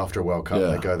straight after a World Cup.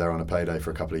 They go there on a payday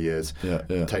for a couple of years.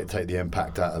 Take the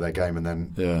impact out of their game and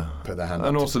then put their hand up.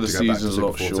 And also the season's a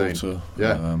lot shorter.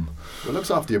 Well, it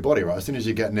looks after your body, right? As soon as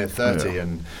you get near 30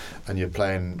 and you're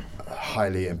playing a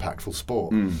highly impactful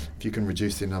sport, if you can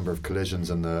reduce the number of collisions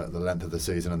and the length of the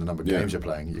season and the number of games you're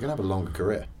playing, you're going to have a longer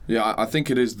career. Yeah, I think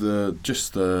it is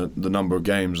the number of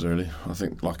games really. I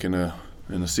think like in a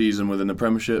season within the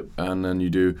Premiership, and then you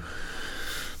do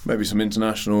maybe some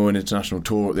international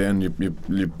tour at the end,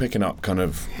 you're picking up kind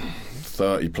of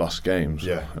 30 plus games.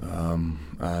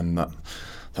 And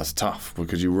that's tough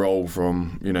because you roll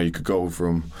from, you could go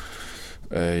from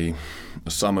a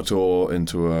summer tour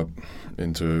into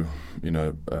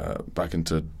back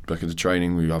into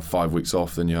training. You have 5 weeks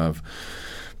off, then you have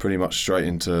pretty much straight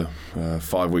into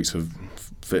 5 weeks of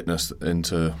fitness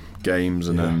into games,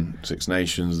 and then Six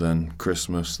Nations, then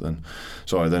Christmas, then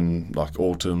like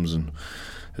autumns, and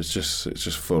it's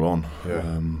just full on.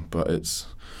 But it's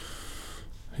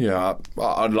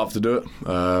I'd love to do it.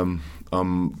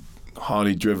 I'm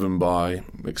highly driven by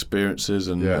experiences,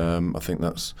 and I think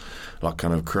that's like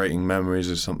kind of creating memories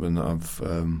is something that I've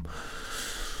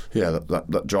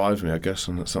that drives me, I guess,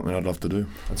 and that's something I'd love to do.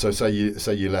 And so say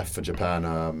you left for Japan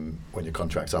when your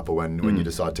contract's up, or when you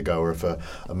decide to go, or if a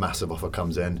massive offer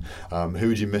comes in, who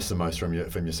would you miss the most from your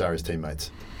Saracens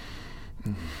teammates?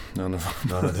 None of them.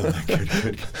 None of them.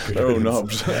 Good They're all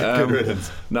knobs. Good riddance.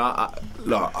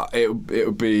 It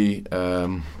would be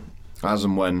as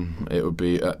and when it would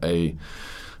be a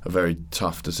very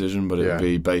tough decision, but it would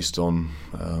be based on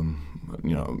a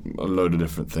load of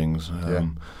different things.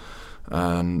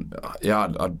 And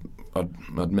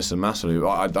I'd miss him massively.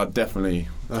 I'd definitely.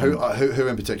 Who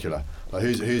in particular? Like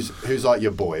who's like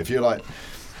your boy? If you're like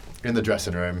in the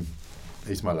dressing room,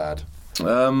 he's my lad.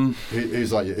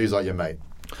 Who's like your mate?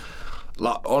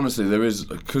 Like, honestly, there is,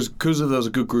 because there's a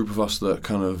good group of us that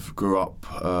kind of grew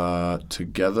up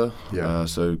together.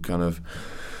 So kind of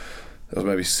there was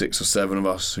maybe 6 or 7 of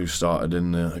us who started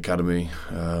in the academy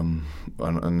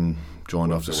and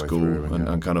joined after school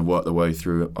and kind of worked their way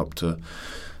through up to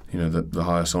the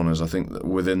highest honours. I think that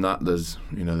within that there's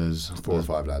 4 or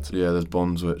 5 lads. Yeah, there's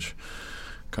bonds which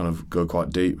kind of go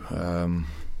quite deep,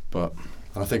 but.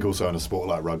 And I think also in a sport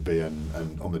like rugby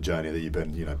and on the journey that you've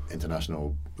been,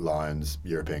 international Lions,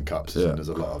 European Cups, and there's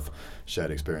a lot of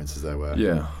shared experiences there where...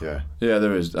 Yeah,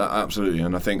 there is, absolutely.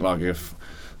 And I think like if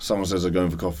someone says they're going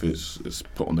for coffee, it's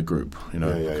put on the group,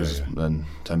 because then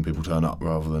 10 people turn up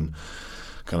rather than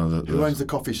kind of Who owns the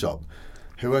coffee shop?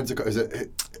 Who owns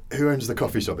the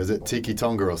coffee shop? Is it Tiki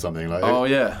Tonga or something? Like,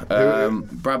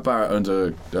 Brad Barrett owns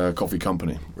a coffee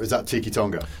company. Is that Tiki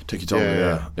Tonga? Tiki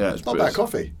Tonga, yeah. It's not bad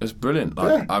coffee. It's brilliant.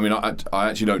 I mean, I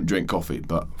actually don't drink coffee,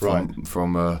 but from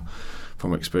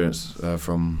experience,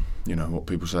 from what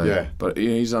people say. Yeah. But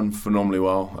he's done phenomenally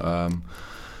well.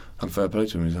 And fair play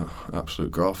to him. He's an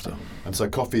absolute grafter. And so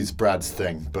coffee's Brad's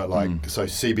thing, but so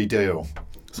CBD.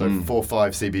 So 4-5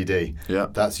 CBD. Yeah.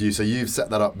 That's you. So you've set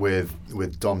that up with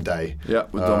Dom Day. Yeah,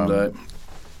 with Dom Day.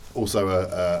 Also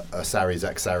a Sarries,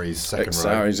 ex-Sarries second row.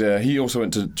 Ex-Sarries, yeah. He also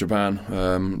went to Japan.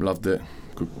 Loved it.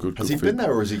 Good. Has he been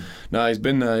there, or is he? No, he's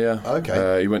been there. Yeah.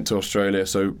 Okay. He went to Australia.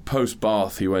 So post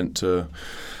Bath, he went to.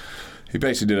 He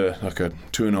basically did a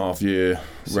 2.5 year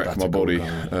wreck my body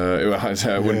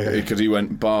because he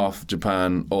went Bath,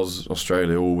 Japan,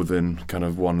 Australia, all within kind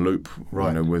of one loop,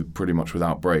 with pretty much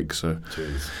without break. So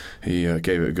he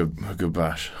gave it a good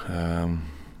bash.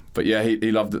 But yeah,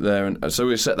 he loved it there, and so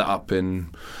we set that up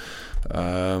in.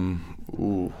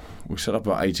 We set up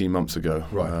about 18 months ago.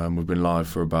 Right. We've been live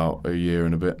for about a year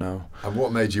and a bit now. And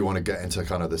what made you want to get into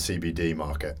kind of the CBD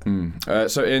market?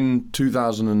 So in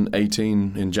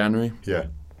 2018, in January,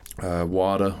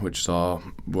 WADA, which is our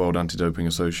World Anti-Doping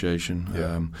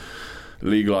Association,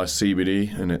 legalised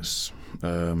CBD in its,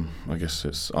 I guess,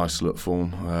 its isolate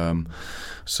form.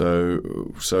 So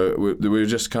we were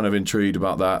just kind of intrigued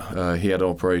about that. He had an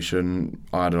operation,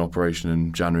 I had an operation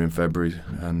in January and February,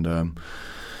 and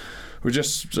we're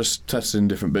just testing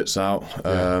different bits out,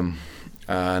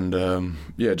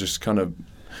 just kind of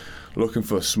looking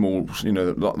for small,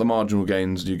 like the marginal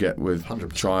gains you get with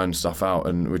 100%. trying stuff out.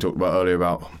 And we talked about earlier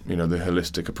about the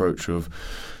holistic approach of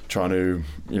trying to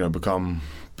become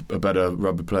a better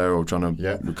rugby player, or trying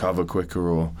to recover quicker,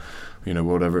 or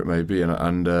whatever it may be.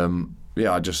 And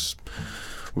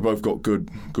we both got good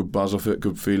buzz off it,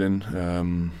 good feeling.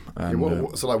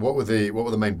 What were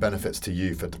the main benefits to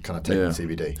you for kind of taking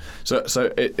CBD? So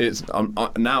it's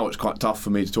now it's quite tough for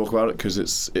me to talk about it because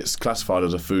it's classified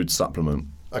as a food supplement.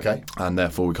 Okay. And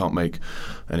therefore we can't make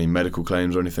any medical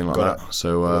claims or anything like that.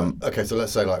 So okay, so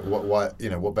let's say like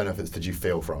what benefits did you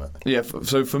feel from it? Yeah.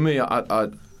 So for me,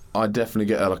 I definitely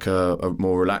get a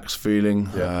more relaxed feeling,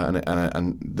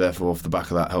 and therefore off the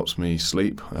back of that helps me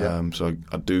sleep. So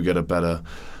I do get a better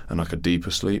and like a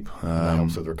deeper sleep. That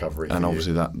helps with recovery. And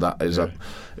obviously that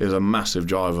is a massive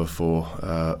driver for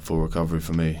recovery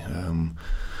for me.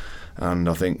 And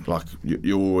I think like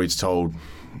you're always told,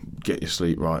 get your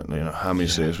sleep right. How many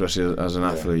sleep, especially as an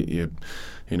athlete.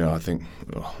 I think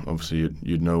obviously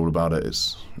you'd know all about it.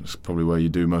 It's probably where you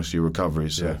do most of your recovery.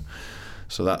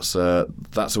 So that's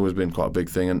always been quite a big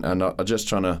thing, and I'm just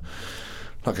trying to,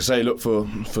 like I say, look for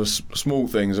small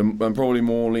things, and probably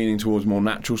more leaning towards more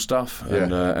natural stuff,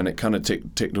 and it kind of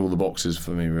ticked all the boxes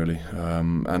for me really,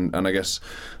 and I guess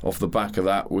off the back of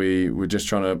that we're just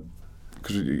trying to,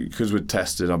 because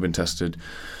I've been tested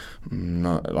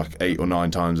like 8 or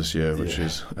 9 times this year, which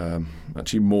is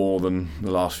actually more than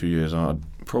the last few years.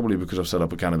 Probably because I've set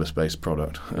up a cannabis-based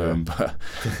product, but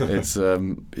it's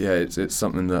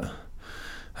something that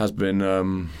has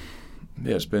been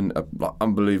it's been an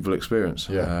unbelievable experience.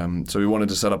 So we wanted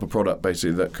to set up a product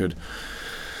basically that could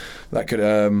that could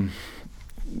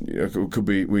could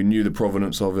be. We knew the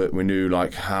provenance of it. We knew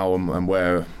like how and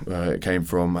where it came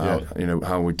from. How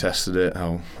how we tested it.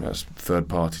 How that's third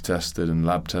party tested and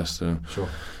lab tested. Sure.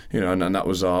 And that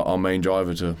was our main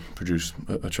driver to produce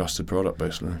a trusted product,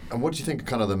 basically. And what do you think are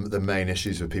kind of the main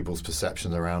issues with people's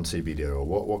perceptions around CBD, or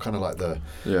what kind of like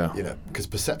because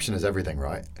perception is everything,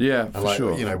 right? Yeah, and for like,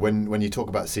 sure. When you talk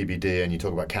about CBD and you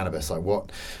talk about cannabis, like what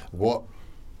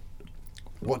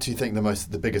do you think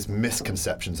the biggest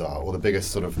misconceptions are, or the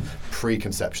biggest sort of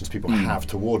preconceptions people have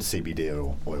towards CBD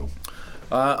oil?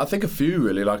 I think a few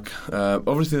really. Like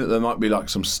obviously that there might be like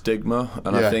some stigma,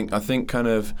 and I think kind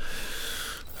of.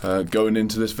 Going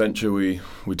into this venture, we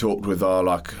talked with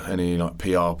our any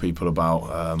PR people about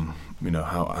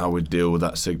how we deal with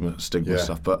that stigma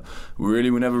stuff, but we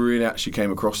never really actually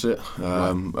came across it.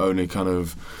 Only kind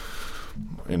of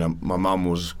my mum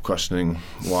was questioning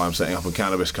why I'm setting up a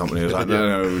cannabis company. I was like,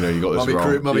 no, you got this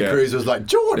wrong. Mummy Kruis was like,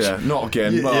 George, not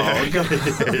again.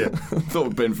 Thought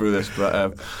we'd been through this,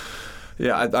 but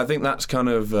I think that's kind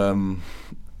of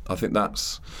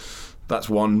That's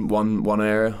one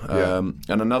area,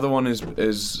 and another one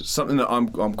is something that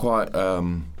I'm quite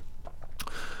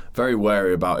very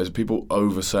wary about is people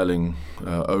overselling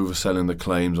the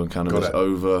claims on cannabis,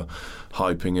 over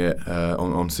hyping it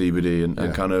on CBD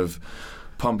and kind of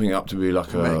pumping it up to be like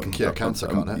cancer,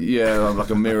 can't it? Like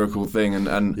a miracle thing, and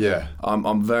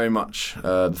I'm very much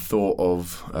the thought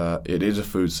of it is a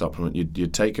food supplement. You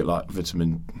take it like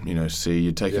vitamin C.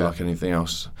 You take it like anything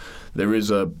else. There is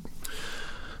a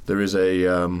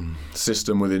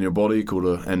system within your body called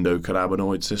an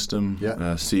endocannabinoid system.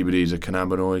 CBD is a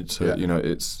cannabinoid, so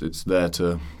it's there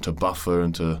to buffer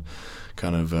and to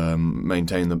kind of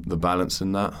maintain the balance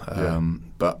in that.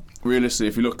 But realistically,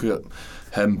 if you look at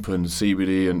hemp and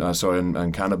CBD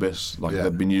and cannabis,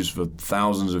 they've been used for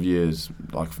thousands of years,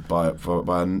 by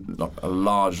a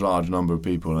large number of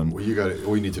people. And all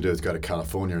you need to do is go to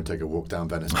California and take a walk down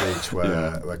Venice Beach,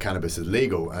 where cannabis is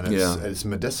legal and it's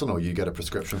medicinal. You get a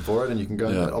prescription for it, and you can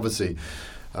go. Obviously,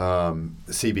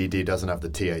 CBD doesn't have the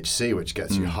THC, which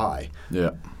gets you high.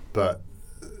 But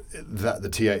the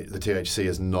THC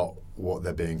is not what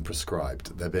they're being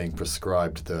prescribed. They're being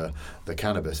prescribed the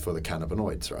cannabis for the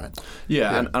cannabinoids, right?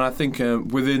 And I think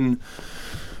within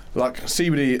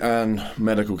CBD and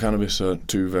medical cannabis are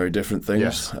two very different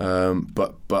things.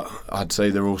 But I'd say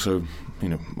they're also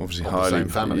obviously of the same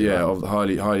family,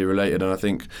 highly related. And I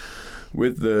think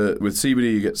with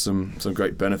CBD you get some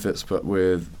great benefits, but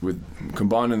with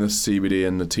combining the CBD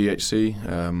and the THC,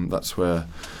 that's where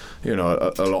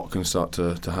a lot can start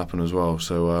to happen as well.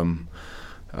 So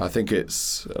I think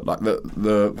it's like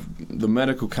the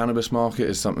medical cannabis market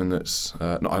is something that's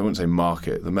I wouldn't say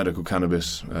market, the medical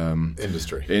cannabis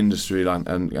industry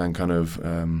and kind of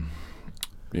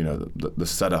the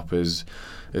setup is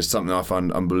something I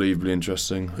find unbelievably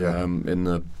interesting. In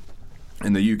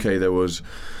the UK there was,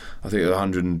 I think,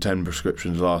 110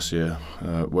 prescriptions last year,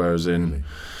 whereas in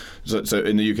So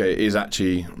in the UK, it is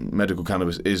actually, medical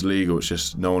cannabis is legal. It's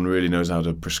just no one really knows how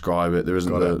to prescribe it. There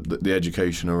isn't the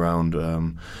education around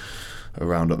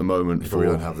at the moment. We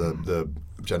don't have the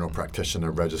general practitioner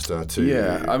register to. The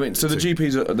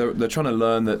GPs they're trying to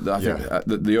learn that. I think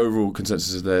that the overall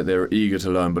consensus is they're eager to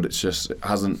learn, but it's just it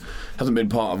hasn't been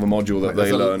part of a module that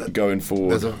they learn going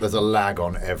forward. There's a lag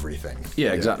on everything.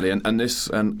 Exactly, and this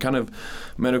and kind of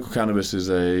medical cannabis is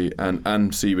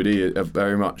and CBD are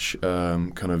very much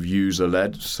kind of user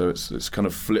led. So it's kind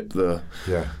of flipped the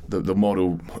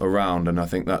model around, and I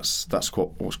think that's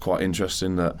what's quite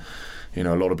interesting, that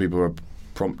a lot of people are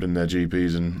prompting their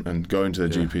GPs and going to their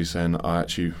GPs saying, I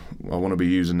want to be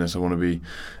using this, I want to be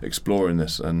exploring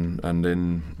this, and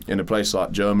in a place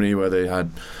like Germany where they had,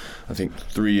 I think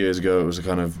 3 years ago it was a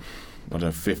kind of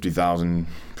 50,000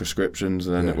 prescriptions,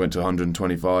 and then it went to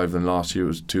 125, then last year it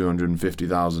was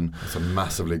 250,000. It's a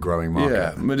massively growing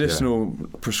market. Medicinal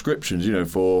prescriptions,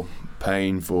 for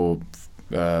pain, for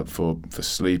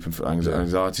sleep and for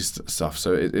anxiety stuff.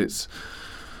 So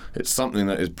it's something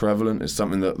that is prevalent. It's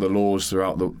something that the laws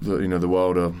throughout the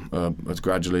world are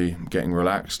gradually getting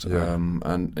relaxed.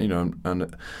 And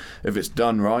if it's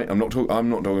done right, I'm not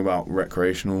talking about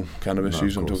recreational cannabis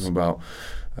use. I'm talking about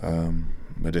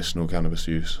medicinal cannabis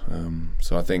use.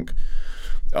 So I think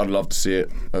I'd love to see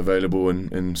it available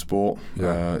in sport.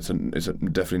 It's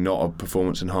definitely not a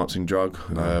performance enhancing drug,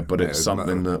 but it's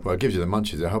something that. Well, it gives you the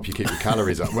munchies. It helps you keep your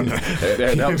calories up, wouldn't it?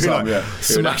 It helps some,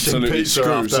 smashing pizza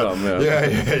screw after. Some,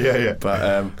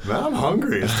 But man, I'm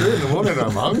hungry. It's 2 a.m. and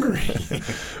I'm hungry.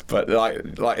 But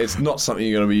like it's not something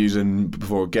you're going to be using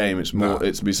before a game. It's more.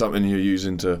 It's be something you're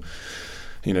using to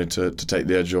take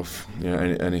the edge off.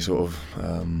 Any sort of.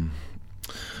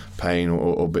 pain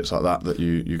or bits like that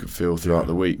you could feel throughout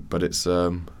the week. But it's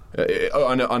I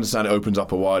understand it opens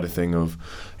up a wider thing of,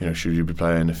 should you be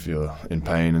playing if you're in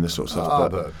pain and this sort of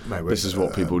stuff. But mate, this is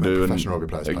what people do. Professional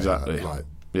rugby players exactly. Play that,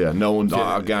 yeah, no one.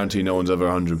 I guarantee no one's ever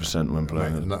 100% when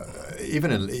playing. Mate,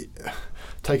 even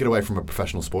take it away from a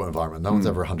professional sport environment. No one's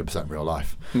ever 100% real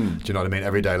life. Do you know what I mean?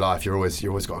 Everyday life, you always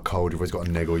got a cold. You've always got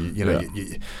a niggle.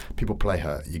 People play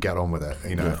hurt. You get on with it.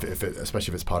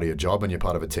 Especially if it's part of your job and you're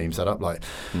part of a team setup. Like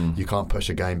you can't push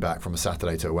a game back from a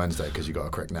Saturday to a Wednesday because you got a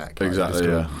crick neck. Like, exactly.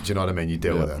 do you know what I mean? You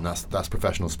deal with it, and that's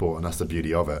professional sport, and that's the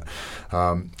beauty of it.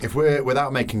 If we're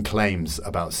without making claims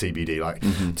about CBD, like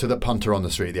to the punter on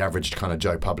the street, the average kind of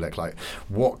Joe public, like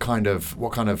what kind of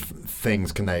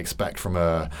things can they expect from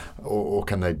or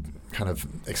can they kind of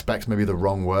expect maybe the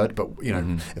wrong word, but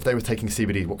if they were taking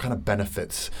CBD, what kind of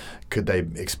benefits could they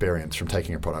experience from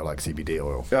taking a product like CBD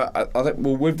oil? Yeah, I think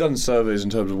we've done surveys in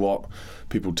terms of what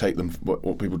people take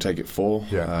what people take it for,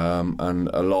 and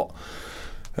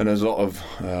there's a lot of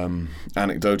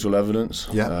anecdotal evidence,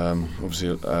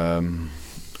 obviously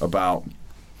about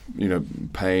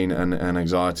pain and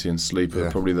anxiety and sleep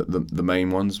are probably the main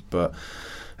ones, but.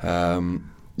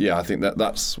 I think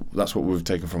that's what we've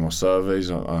taken from our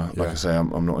surveys. Like I say,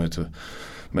 I'm not here to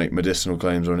make medicinal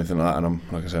claims or anything like that, and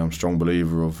I'm a strong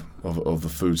believer of the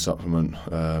food supplement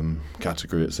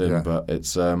category it's in. But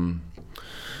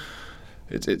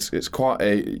it's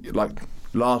quite like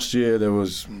last year there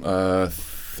was it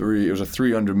was a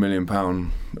 £300 million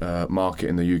market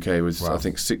in the UK with I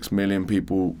think 6 million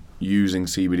people using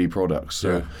CBD products.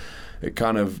 So it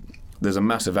kind of there's a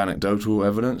massive anecdotal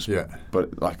evidence.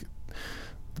 But like.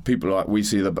 People like we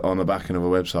see on the back end of a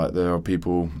website, there are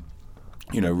people,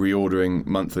 reordering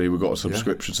monthly. We've got a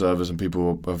subscription service, and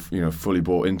people have fully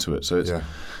bought into it. So it's not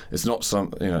it's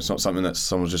not something that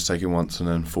someone's just taking once and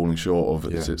then falling short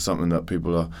of. It's something that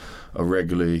people are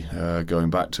regularly going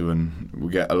back to, and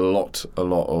we get a lot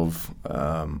of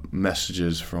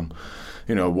messages from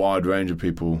a wide range of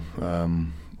people,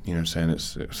 saying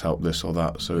it's helped this or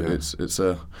that. So it's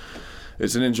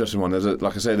an interesting one. There's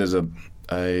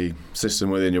a system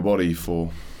within your body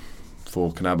for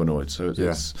cannabinoids. So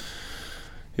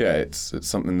it's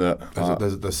something that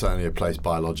there's certainly a place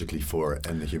biologically for it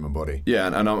in the human body. Yeah,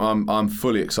 and I'm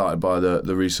fully excited by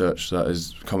the research that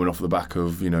is coming off the back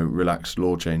of relaxed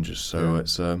law changes. So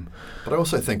it's. But I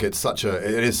also think it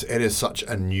is such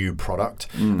a new product,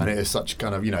 and it is such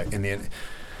kind of in the end.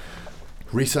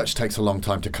 Research takes a long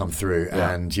time to come through,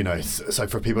 and so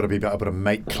for people to be able to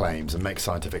make claims and make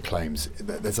scientific claims,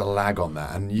 there's a lag on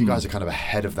that, and you guys are kind of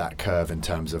ahead of that curve in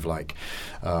terms of like.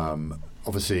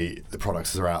 Obviously, the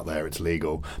products are out there; it's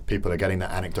legal. People are getting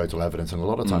that anecdotal evidence, and a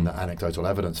lot of time, that anecdotal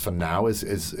evidence for now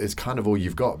is kind of all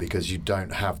you've got because you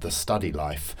don't have the study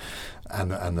life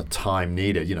and the time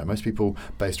needed. Most people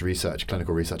base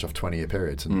clinical research off 20-year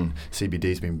periods, and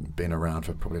CBD's been around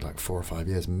for probably like 4 or 5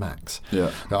 years max. Yeah.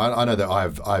 Now, I know that I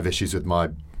have issues with my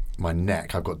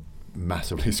neck. I've got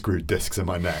massively screwed discs in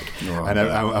my neck,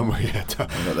 I was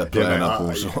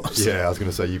going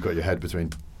to say you've got your head between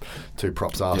two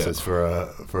props arses for a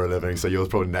living, so yours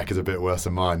probably neck is a bit worse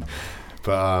than mine.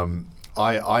 But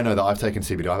I know that I've taken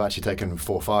CBD. I've actually taken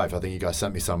 4 or 5. I think you guys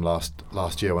sent me some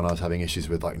last year when I was having issues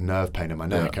with like nerve pain in my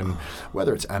neck, and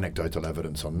whether it's anecdotal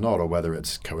evidence or not, or whether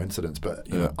it's coincidence, but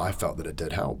I felt that it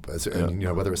did help. And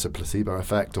whether it's a placebo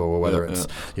effect or whether it's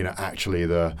actually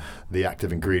the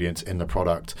active ingredients in the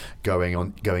product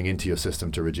going into your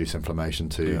system to reduce inflammation,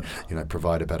 to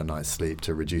provide a better night's sleep,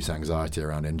 to reduce anxiety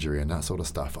around injury and that sort of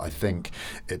stuff. I think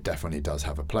it definitely does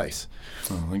have a place.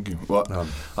 Oh, thank you. Well,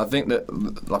 I think that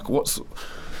like what's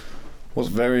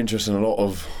very interesting, a lot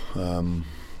of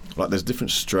there's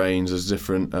different strains, there's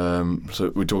different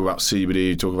so we talk about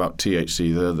CBD, talk about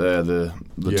THC, they're the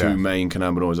two main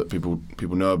cannabinoids that people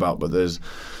know about, but there's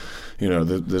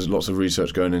lots of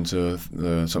research going into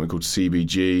something called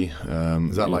CBG.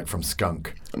 Is that like from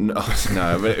skunk? No,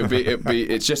 but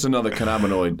it's just another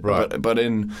cannabinoid. Right. But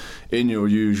in your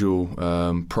usual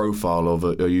profile of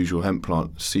a usual hemp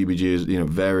plant, CBG is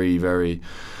very, very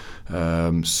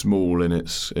small in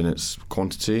its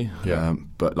quantity,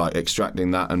 but like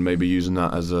extracting that and maybe using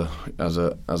that as a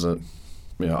isolate,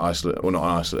 well not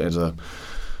isolate, as a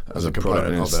product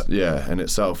in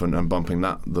itself, and bumping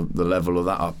that the level of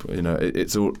that up.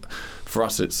 It's all for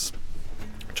us. It's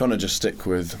trying to just stick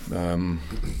with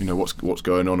what's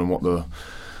going on and what the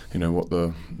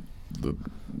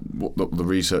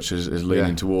research is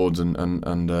leaning towards,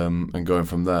 and going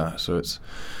from there. So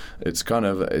it's kind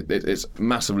of it's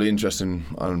massively interesting,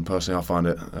 and personally I find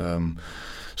it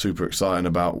super exciting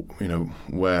about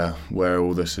where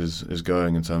all this is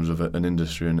going in terms of an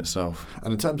industry in itself.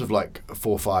 And in terms of like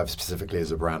 4-5 specifically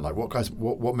as a brand, like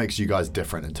what makes you guys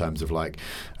different in terms of like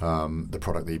the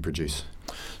product that you produce?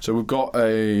 So we've got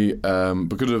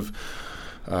because of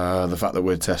the fact that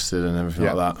we're tested and everything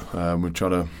like that, we try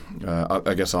to.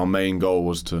 I guess our main goal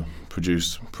was to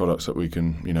produce products that we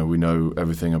can, we know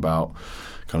everything about,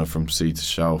 kind of from seed to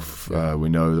shelf. We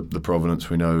know the provenance,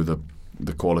 we know the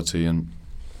quality, and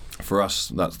for us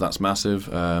that's massive.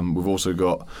 We've also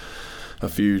got a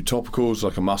few topicals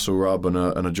like a muscle rub and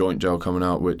a joint gel coming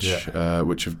out, which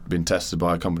have been tested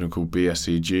by a company called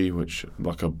BSCG, which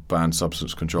like a banned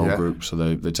substance control group. So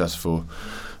they test for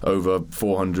over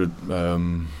 400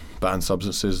 banned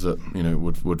substances that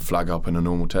would flag up in a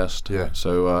normal test. Yeah.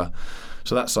 So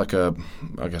that's like a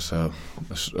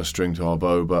string to our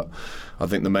bow. But I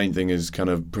think the main thing is kind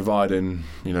of providing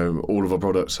all of our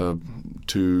products have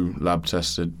 2 lab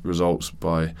tested results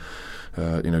by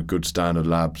good standard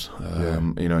labs,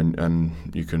 and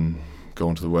you can go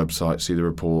onto the website, see the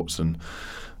reports, and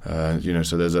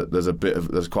so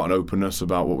there's quite an openness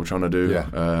about what we're trying to do,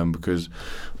 because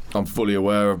I'm fully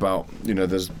aware about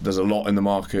there's a lot in the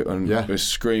market, and it's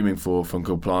screaming for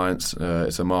compliance.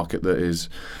 It's a market that is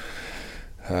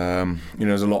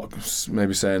there's a lot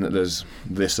maybe saying that there's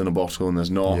this in a bottle and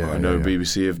there's not. I know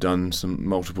BBC have done some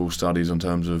multiple studies in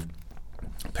terms of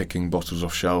picking bottles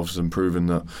off shelves and proving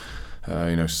that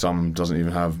some doesn't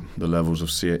even have the levels of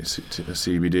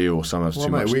CBD, or some have too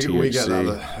much THC. We get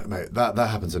that, mate. That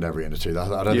happens in every industry.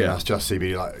 I don't think that's just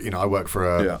CBD. Like, I work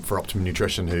for Optimum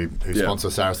Nutrition, who sponsor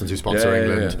Saracens, who sponsor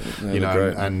England.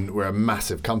 And we're a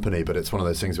massive company, but it's one of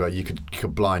those things where you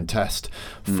could blind test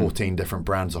 14 different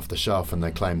brands off the shelf, and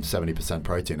they claim 70%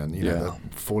 protein, and they're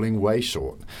falling way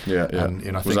short.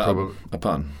 And I think probably a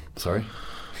pun. Sorry.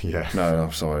 Yeah. No,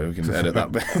 I'm sorry. We can edit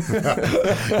that bit.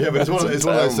 But it's one of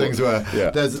those things where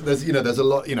there's a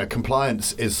lot.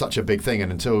 Compliance is such a big thing,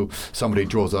 and until somebody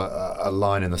draws a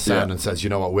line in the sand and says,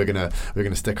 we're gonna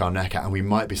stick our neck out, and we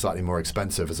might be slightly more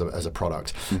expensive as a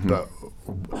product, but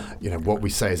what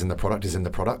we say is in the product is in the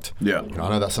product. I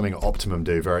know that's something Optimum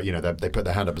do. Very, they put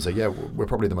their hand up and say, we're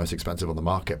probably the most expensive on the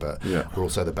market, but we're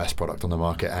also the best product on the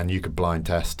market, and you could blind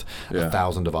test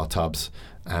 1,000 of our tubs,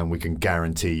 and we can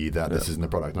guarantee that this isn't the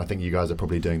product. And I think you guys are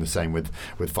probably doing the same with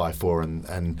 5-4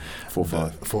 and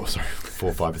 4-5.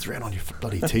 4-5. It's written on your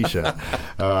bloody t-shirt.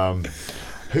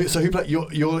 Who play?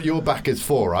 Your back is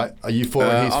 4, right? Are you 4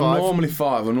 and he's 5? I'm normally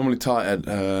 5. I'm normally tight head,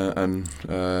 and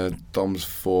Dom's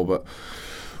 4. But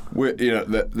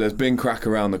there's been crack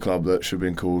around the club that should have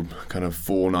been called kind of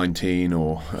 4-19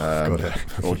 or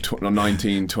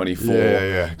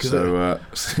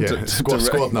 19-24. So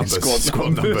squad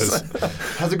numbers.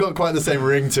 Hasn't got quite the same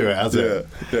ring to it, has it?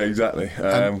 Yeah, exactly.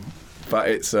 But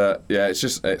it's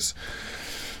just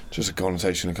a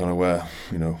connotation of kind of where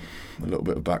a little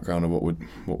bit of background of what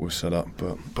we've set up,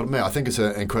 but mate, I think it's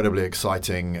an incredibly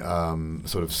exciting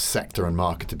sort of sector and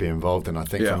market to be involved in. I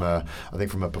think from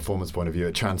a performance point of view,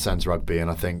 it transcends rugby,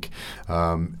 and I think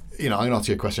I'm going to ask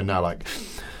you a question now, like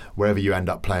wherever you end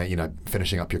up playing,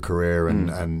 finishing up your career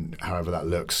and however that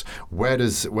looks, where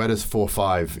does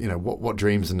 4-5, what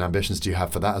dreams and ambitions do you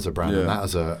have for that as a brand and that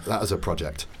as a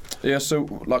project? Yeah,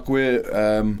 so like we've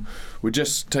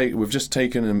just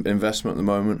taken an investment at the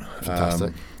moment,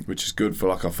 which is good for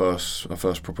like our first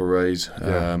proper raise,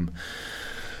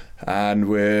 and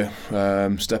we're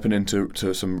stepping into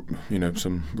some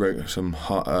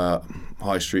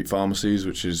high street pharmacies,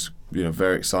 which is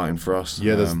very exciting for us.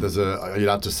 Yeah, there's are you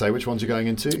allowed to say which ones you're going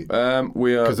into?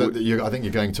 We are, because I think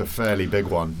you're going to a fairly big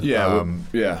one.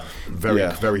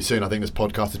 Very soon. I think this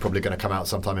podcast is probably going to come out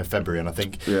sometime in February, and I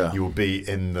think you will be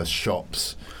in the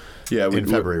shops. In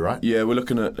February, right? Yeah, we're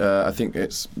looking at. I think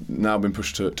it's now been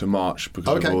pushed to March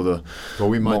because of all the. Well,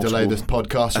 we might delay this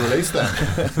podcast release then.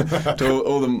 To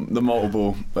all the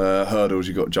multiple hurdles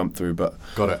you got to jump through, but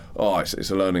got it. Oh,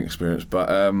 it's a learning experience, but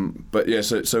yeah.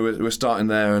 So we're starting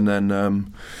there, and then.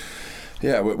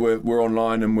 We're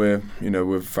online, and we're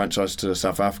franchised to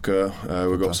South Africa.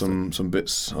 We've got some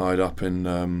bits eyed up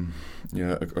in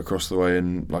across the way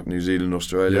in like New Zealand,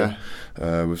 Australia.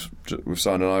 We've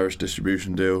signed an Irish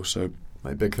distribution deal, so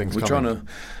big things. We're trying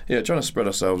to spread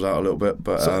ourselves out a little bit.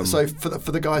 But so for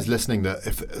the guys listening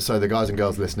the guys and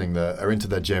girls listening that are into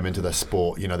their gym, into their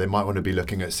sport, they might want to be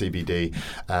looking at CBD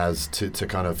as to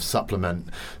kind of supplement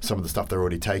some of the stuff they're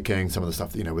already taking, some of the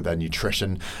stuff with their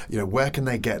nutrition. Where can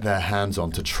they get their hands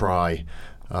on to try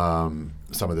some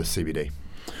of this CBD?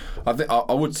 I think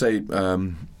I would say.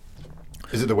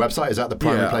 Is it the website? Is that the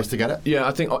primary place to get it? Yeah,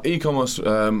 I think e-commerce for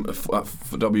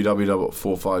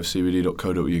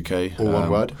www.45cbd.co.uk. All one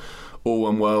word? all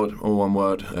one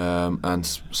word, and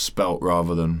spelt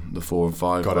rather than the 4 and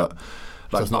 5. Got it.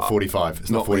 So it's not 45. It's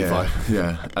not 45.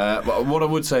 Yeah. But what I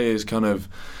would say is kind of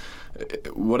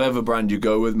whatever brand you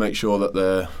go with, make sure that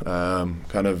they're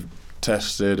kind of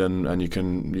tested and you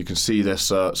can see their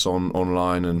certs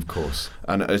online, and of course,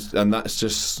 and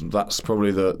that's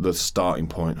probably the starting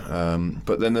point.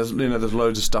 But then there's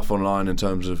loads of stuff online in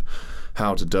terms of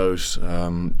how to dose,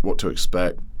 what to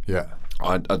expect. Yeah.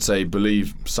 I'd say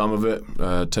believe some of it,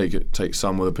 take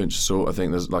some with a pinch of salt. I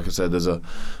think there's a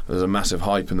massive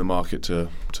hype in the market to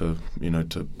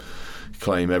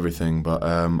claim everything, but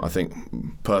I think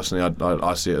personally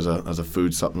I see it as a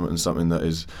food supplement and something that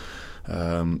is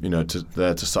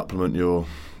there to supplement your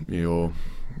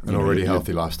an already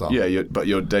healthy lifestyle. Yeah, but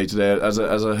your day to day as a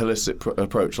holistic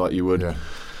approach, like you would. Yeah.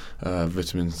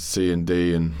 Vitamin C and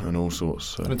D and all sorts.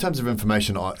 So. And in terms of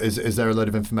information, is there a load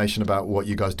of information about what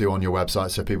you guys do on your website,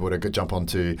 so people were to jump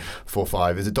onto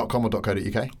 45? Is it .com or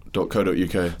 .co.uk?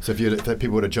 .co.uk. So if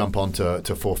people were to jump onto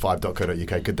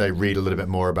 45.co.uk, could they read a little bit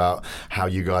more about how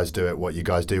you guys do it, what you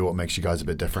guys do, what makes you guys a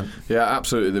bit different? Yeah,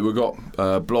 absolutely. We've got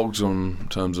blogs on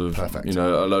terms of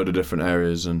a load of different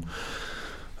areas, and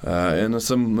there's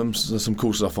some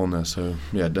cool stuff on there. So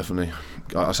yeah, definitely.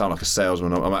 I sound like a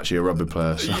salesman. I'm actually a rugby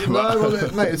player. So.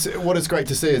 Mate, what it's great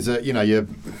to see is that you're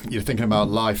thinking about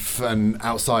life and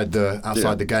outside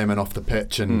the game and off the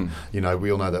pitch, and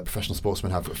we all know that professional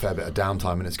sportsmen have a fair bit of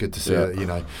downtime, and it's good to see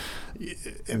that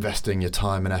investing your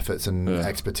time and efforts and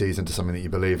expertise into something that you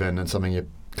believe in and something you're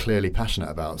clearly passionate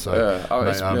about. So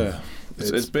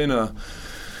it's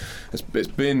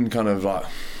been kind of like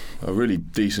a really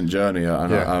decent journey,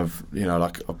 and I've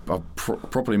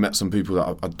properly met some people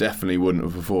that I definitely wouldn't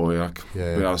have before. Being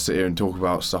able to sit here and talk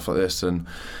about stuff like this, and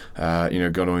go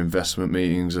to investment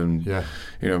meetings, and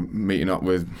meeting up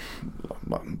with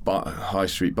high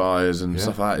street buyers and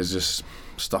stuff like that is just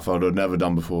stuff I would have never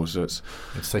done before. So it's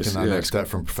taking that next step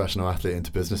from professional athlete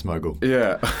into business mogul.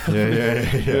 Yeah.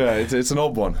 It's an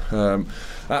odd one.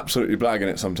 Absolutely blagging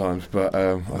it sometimes, but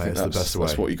I think that's the best way.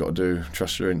 That's what you got to do.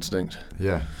 Trust your instinct.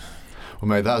 Yeah. Well,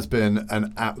 mate, that has been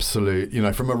an absolute,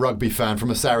 from a rugby fan,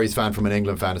 from a Sarries fan, from an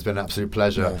England fan, it's been an absolute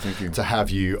pleasure to have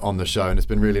you on the show. And it's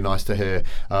been really nice to hear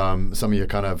some of your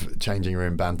kind of changing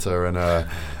room banter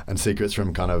and secrets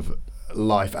from kind of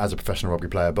life as a professional rugby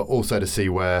player, but also to see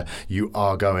where you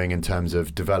are going in terms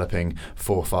of developing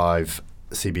 4-5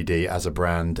 CBD as a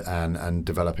brand and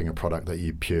developing a product that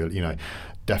you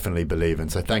definitely believe in.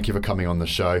 So thank you for coming on the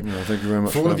show. Yeah, thank you very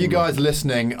much. For all of you guys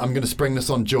listening, I'm going to spring this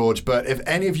on George, but if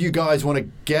any of you guys want to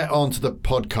get onto the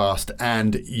podcast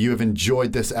and you have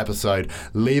enjoyed this episode,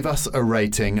 leave us a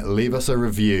rating, leave us a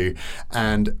review,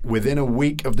 and within a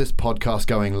week of this podcast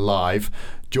going live,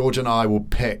 George and I will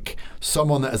pick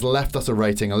someone that has left us a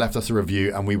rating and left us a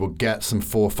review, and we will get some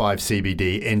 4-5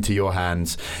 CBD into your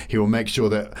hands. He will make sure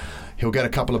that he'll get a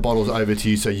couple of bottles over to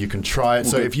you so you can try it.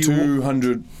 So if you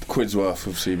 200 quid's worth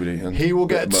of CBD, and he will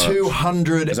get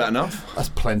 200. Is that enough? That's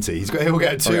plenty. He'll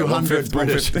get 200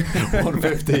 British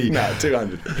 150. No,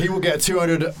 200. He will get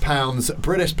 200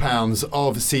 British pounds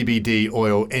of CBD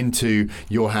oil into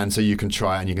your hands so you can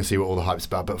try it and you can see what all the hype's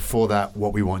about. But for that,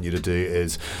 what we want you to do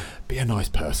is be a nice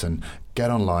person. Get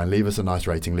online, leave us a nice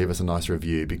rating, leave us a nice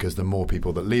review, because the more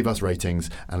people that leave us ratings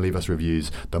and leave us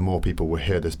reviews, the more people will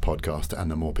hear this podcast,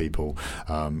 and the more people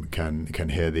can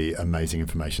hear the amazing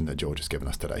information that George has given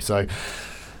us today. So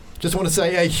just want to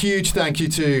say a huge thank you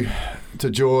to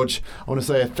George. I want to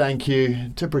say a thank you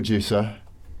to producer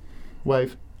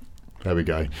Wave. There we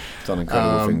go. Done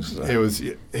incredible things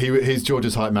today. He's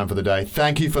George's hype man for the day.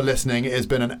 Thank you for listening. It has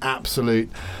been an absolute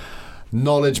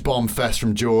knowledge bomb fest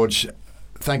from George.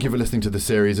 Thank you for listening to the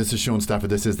series. This is Sean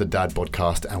Stafford. This is the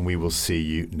DadBodCast, and we will see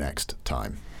you next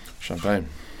time. Champagne.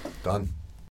 Done.